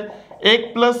शकते रे?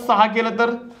 1 + 6 केलं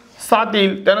तर 7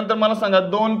 येईल. त्यानंतर मला सांगा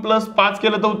 2 + 5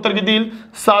 केलं तर उत्तर किती येईल?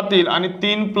 7 येईल. आणि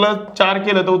 3 + 4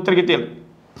 केलं तर उत्तर किती येईल?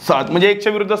 7. म्हणजे 1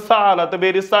 च्या विरुद्ध 6 आला तर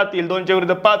बेरीज 7 येईल. 2 च्या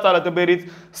विरुद्ध 5 आला तर बेरीज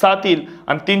 7 येईल.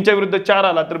 आणि 3 च्या विरुद्ध 4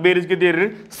 आला तर बेरीज किती येईल?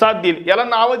 7 येईल. याला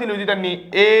नावं दिली होती त्यांनी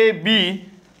ABI,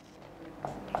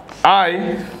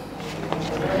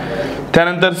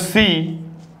 त्यानंतर C,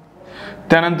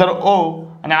 त्यानंतर O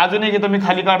आणि अजून एक इथं मी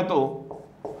खाली काढतो,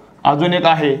 अजून एक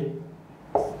आहे,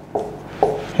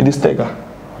 हे दिसतंय का?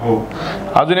 हो.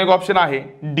 अजून एक ऑप्शन आहे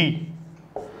D.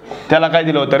 त्याला काय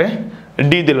दिलं होतं रे?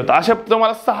 D दिलं होतं. अशा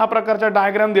तुम्हाला 6 प्रकारच्या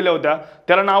डायग्राम दिल्या होत्या.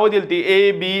 त्याला नावं दिली ती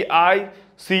ABI,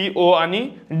 CO आणि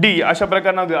D अशा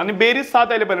प्रकार नाव दिलं. आणि बेरीज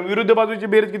 7 आली पाहिजे. विरुद्ध बाजूची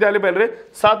बेरीज किती आली पाहिजे रे?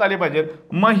 7 आली पाहिजे.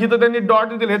 मग इथं त्यांनी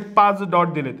डॉट दिलेत, 5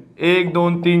 डॉट दिलेत. 1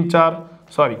 2 3 4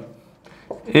 सॉरी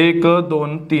 1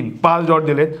 2 3 5 डॉट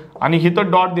दिलेत आणि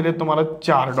इथं डॉट दिलेत तुम्हाला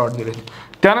 4 डॉट दिलेत.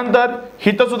 त्यानंतर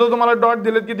इथं सुद्धा तुम्हाला डॉट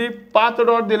दिलेत किती 5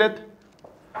 डॉट दिलेत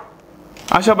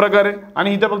अशा प्रकारे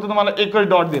आणि इथं फक्त तुम्हाला एकच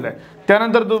डॉट दिलाय.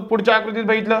 त्यानंतर पुढच्या आकृतीत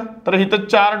बघितलं तर इथं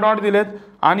 4 डॉट दिलेत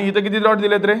आणि इथं किती डॉट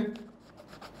दिलेत रे,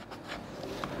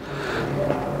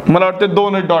 मला वाटतं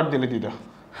 2 डॉट दिलेत इथं.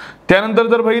 त्यानंतर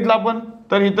जर बघितलं आपण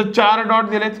तर इथं 4 डॉट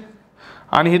दिलेत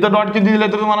आणि इथं डॉट किती दिले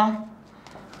तर तुम्हाला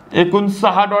एकूण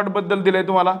 6 डॉट बद्दल दिले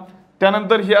तुम्हाला.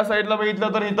 त्यानंतर ह्या साईडला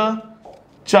बघितलं तर इथं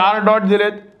 4 डॉट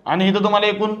दिलेत आणि इथं तुम्हाला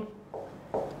एकूण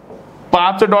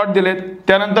 5 डॉट दिलेत.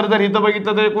 त्यानंतर जर इथं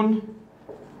बघितलं तर एकूण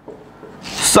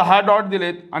 6 डॉट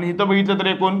दिलेत आणि इथं बघितलं तर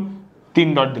एकूण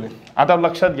 3 डॉट दिलेत. आता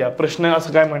लक्षात घ्या प्रश्न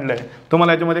असं काय म्हणलंय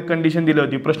तुम्हाला, याच्यामध्ये कंडिशन दिली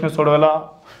होती, प्रश्न सोडवायला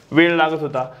वेळ लागत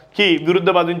होता की विरुद्ध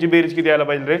बाजूंची बेरीज किती यायला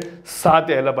पाहिजे रे, 7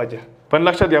 यायला पाहिजे. पण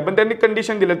लक्षात घ्या पण त्यांनी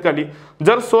कंडिशन दिलेत खाली,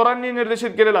 जर स्वरांनी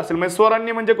निर्देशित केलेला असेल, म्हणजे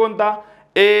स्वरांनी म्हणजे कोणता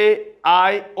ए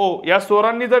आय ओ, या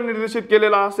स्वरांनी जर निर्देशित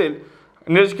केलेला असेल,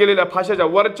 निर्देशित केलेल्या भाषेच्या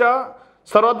वरच्या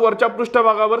सर्वात वरच्या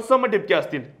पृष्ठभागावर समठिपके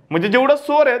असतील, म्हणजे जेवढं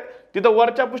स्वर आहेत तिथं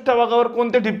वरच्या पृष्ठभागावर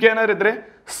कोणते ठिपके येणार आहेत रे,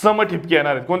 समठिपके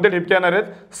येणार आहेत. कोणते ठिपके येणार आहेत,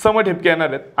 समठिपके येणार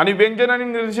आहेत. आणि व्यंजनाने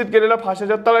निर्देशित केलेल्या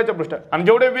भाषेच्या तळाच्या पृष्ठ, आणि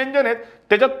जेवढे व्यंजन आहेत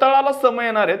त्याच्या तळाला सम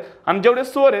येणार आहेत आणि जेवढे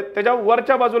स्वर आहेत त्याच्या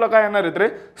वरच्या बाजूला काय येणार आहेत रे,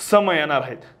 सम येणार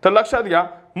आहेत. तर लक्षात घ्या.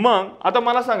 मग आता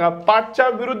मला सांगा 5च्या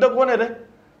विरुद्ध कोण आहे रे,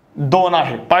 2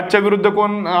 आहे. 5च्या विरुद्ध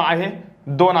कोण आहे,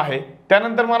 2 आहे.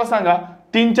 त्यानंतर मला सांगा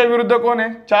 3च्या विरुद्ध कोण आहे,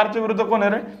 4च्या विरुद्ध कोण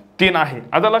आहे रे, 3 आहे.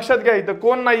 आता लक्षात घ्या इथं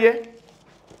कोण नाहीये,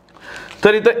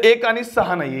 तर इथं 1 आणि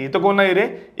 6 नाहीये. इथं कोण नाही रे,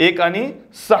 1 आणि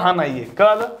 6 नाहीये.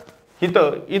 कळलं,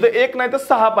 इथं 1 नाही तर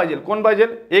 6 पाहिजे. कोण पाहिजे,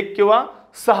 1 किंवा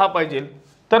 6 पाहिजे.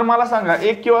 तर मला सांगा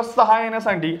 1 किंवा 6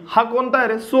 येण्यासाठी हा कोणता आहे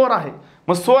रे, स्वर आहे.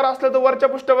 मग स्वर असलं तर वरच्या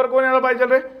पृष्ठावर कोण यायला पाहिजे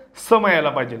रे, सम यायला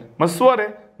पाहिजे. मग स्वर आहे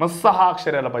मग 6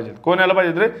 अक्षर यायला पाहिजे. कोण यायला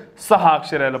पाहिजे रे, 6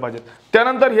 अक्षर यायला पाहिजे.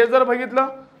 त्यानंतर हे जर बघितलं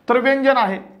तर व्यंजन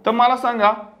आहे, तर मला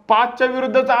सांगा 5च्या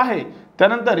विरुद्धचा आहे,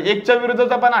 त्यानंतर 1च्या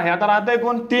विरुद्धचा पण आहे. आता राहतंय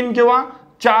कोण, 3 किंवा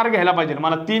 4 घ्यायला पाहिजे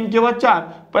मला, 3 किंवा 4.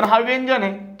 पण हा व्यंजन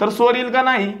आहे तर स्वर येईल का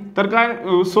नाही, तर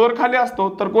काय स्वर खाली असतो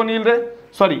तर कोण येईल रे,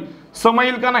 सॉरी सम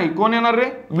येईल का नाही, कोण येणार रे,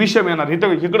 विषम येणार.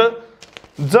 इकडं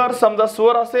जर समजा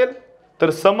स्वर असेल तर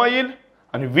सम येईल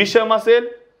आणि विषम असेल,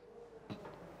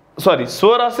 सॉरी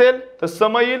स्वर असेल तर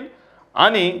सम येईल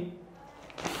आणि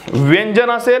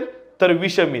व्यंजन असेल तर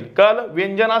विषम येईल. कळलं,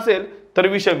 व्यंजन असेल तर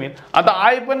विषम येईल. आता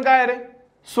आय पण काय रे,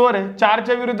 स्वर आहे.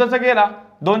 4च्या विरुद्धचा गेला,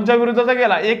 2च्या विरुद्धचा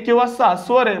गेला, 1 किंवा 6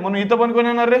 स्वर आहे म्हणून इथं पण कोण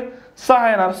येणार रे, 6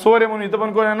 येणार. स्वर आहे म्हणून इथं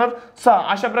पण कोण येणार, 6.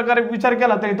 अशा प्रकारे विचार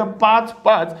केला तर इथं 5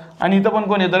 5 आणि इथं पण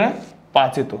कोण येतं रे,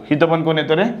 5 येतो. इथं पण कोण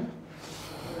येतं रे,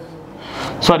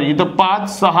 सॉरी इथं 5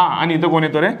 6 आणि इथं कोण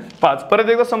येतो रे, 5. परत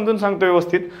एकदा समजून सांगतो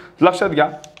व्यवस्थित, लक्षात घ्या.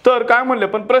 तर काय म्हणले,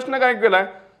 पण प्रश्न काय केलाय,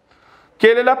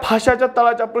 केलेल्या भाषाच्या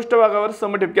तळाच्या पृष्ठभागावर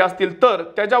समठिपके असतील तर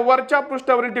त्याच्या वरच्या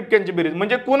पृष्ठावरील ठिपक्यांची बेरीज,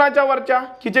 म्हणजे कुणाच्या वरच्या,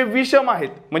 की जे विषम आहेत,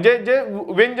 म्हणजे जे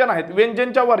व्यंजन आहेत,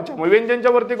 व्यंजनच्या वरच्या. मग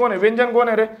व्यंजनच्या वरती कोण आहे, व्यंजन कोण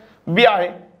आहे रे, बी आहे,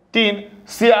 3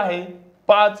 सी आहे,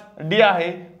 5 डी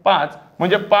आहे, 5.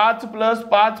 म्हणजे 5 +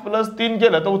 5 + 3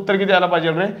 केलं तर उत्तर किती आलं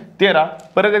पाहिजे रे, 13.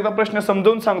 परत एकदा प्रश्न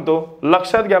समजून सांगतो,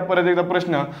 लक्षात घ्या. परत एकदा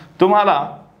प्रश्न तुम्हाला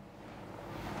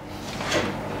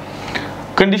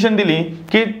कंडिशन दिली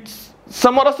की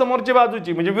समोरासमोरची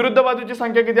बाजूची म्हणजे विरुद्ध बाजूची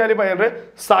संख्या किती आली पाहिजे रे,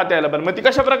 7 यायला पाहिजे. मग ती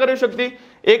कशा प्रकारे येऊ शकते,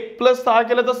 1 + 6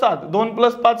 केलं तर 7, 2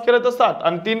 + 5 केलं तर 7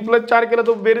 आणि 3 + 4 केलं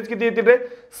तर बेरीज किती येते रे,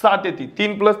 7 येते.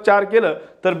 3 + 4 केलं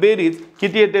तर बेरीज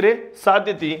किती येते रे, 7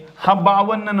 येते. हा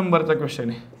 52 नंबरचा क्वेश्चन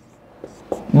आहे,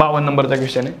 52 नंबरचा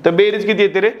क्वेश्चन आहे. तर बेरीज किती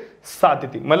येते रे, 7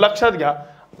 येते. मग लक्षात घ्या,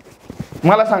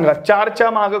 मला सांगा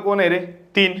 4च्या मागे कोण आहे रे,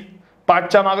 3.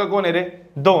 5च्या मागे कोण आहे रे,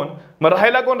 2. मग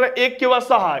राहायला कोण रे, 1 किंवा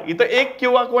 6. इथं 1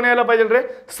 किंवा कोण यायला पाहिजे रे,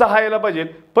 6 यायला पाहिजे.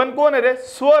 पण कोण आहे रे,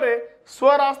 स्वर आहे.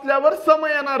 स्वर असल्यावर सम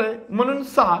येणार आहे म्हणून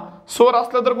 6. स्वर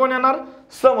असलं तर कोण येणार,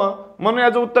 सम, म्हणून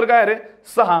याचं उत्तर काय रे,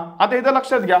 6. आता इथं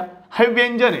लक्षात घ्या, हे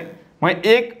व्यंजन आहे. मग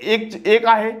 1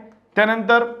 आहे,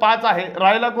 त्यानंतर 5 आहे,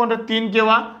 राहायला कोण रे, 3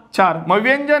 किंवा 4. मग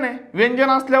व्यंजन आहे, व्यंजन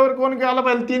असल्यावर कोण आलं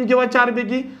पाहिजे, 3 किंवा 4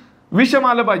 पैकी विषम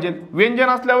आलं पाहिजे. व्यंजन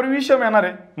असल्यावर विषम येणार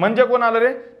आहे म्हणजे कोण आलं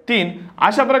रे, 3.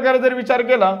 अशा प्रकारे जर विचार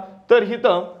केला तर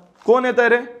इथं कोण येत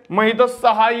रे, मग इथं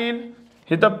 6 येईल,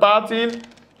 इथं 5 येईल,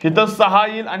 इथं 6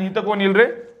 येईल आणि इथं कोण येईल रे,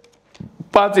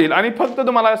 5 येईल. आणि फक्त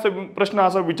तुम्हाला असं प्रश्न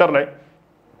असा विचारलाय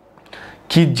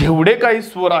की जेवढे काही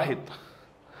स्वर आहेत,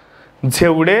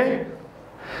 जेवढे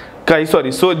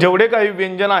काही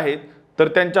व्यंजन आहेत तर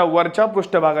त्यांच्या वरच्या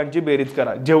पृष्ठभागांची बेरीज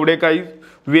करा. जेवढे काही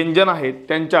व्यंजन आहेत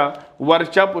त्यांच्या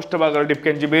वरच्या पृष्ठभागावर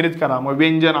ठिपक्यांची बेरीज करा. मग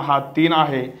व्यंजन हा 3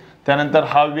 आहे, त्यानंतर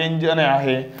हा व्यंजन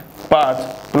आहे 5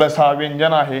 प्लस हा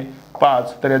व्यंजन आहे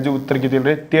 5, तर याचे उत्तर किती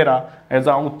रे, 13.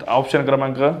 याचा ऑप्शन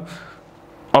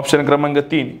क्रमांक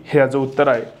 3 हे याचं उत्तर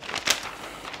आहे.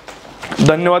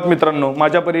 धन्यवाद मित्रांनो.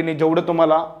 माझ्या परीने जेवढं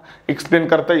तुम्हाला एक्सप्लेन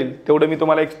करता येईल तेवढं मी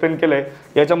तुम्हाला एक्सप्लेन केलंय.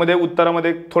 याच्यामध्ये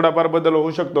उत्तरामध्ये थोडाफार बदल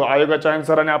होऊ शकतो. आयोगाच्या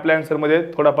आन्सर आणि आपल्या आन्सरमध्ये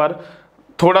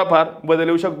थोडाफार बदल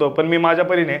येऊ शकतो, पण मी माझ्या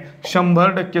परीने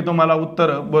 100% तुम्हाला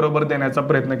उत्तर बरोबर देण्याचा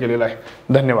प्रयत्न केलेला आहे.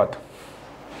 धन्यवाद.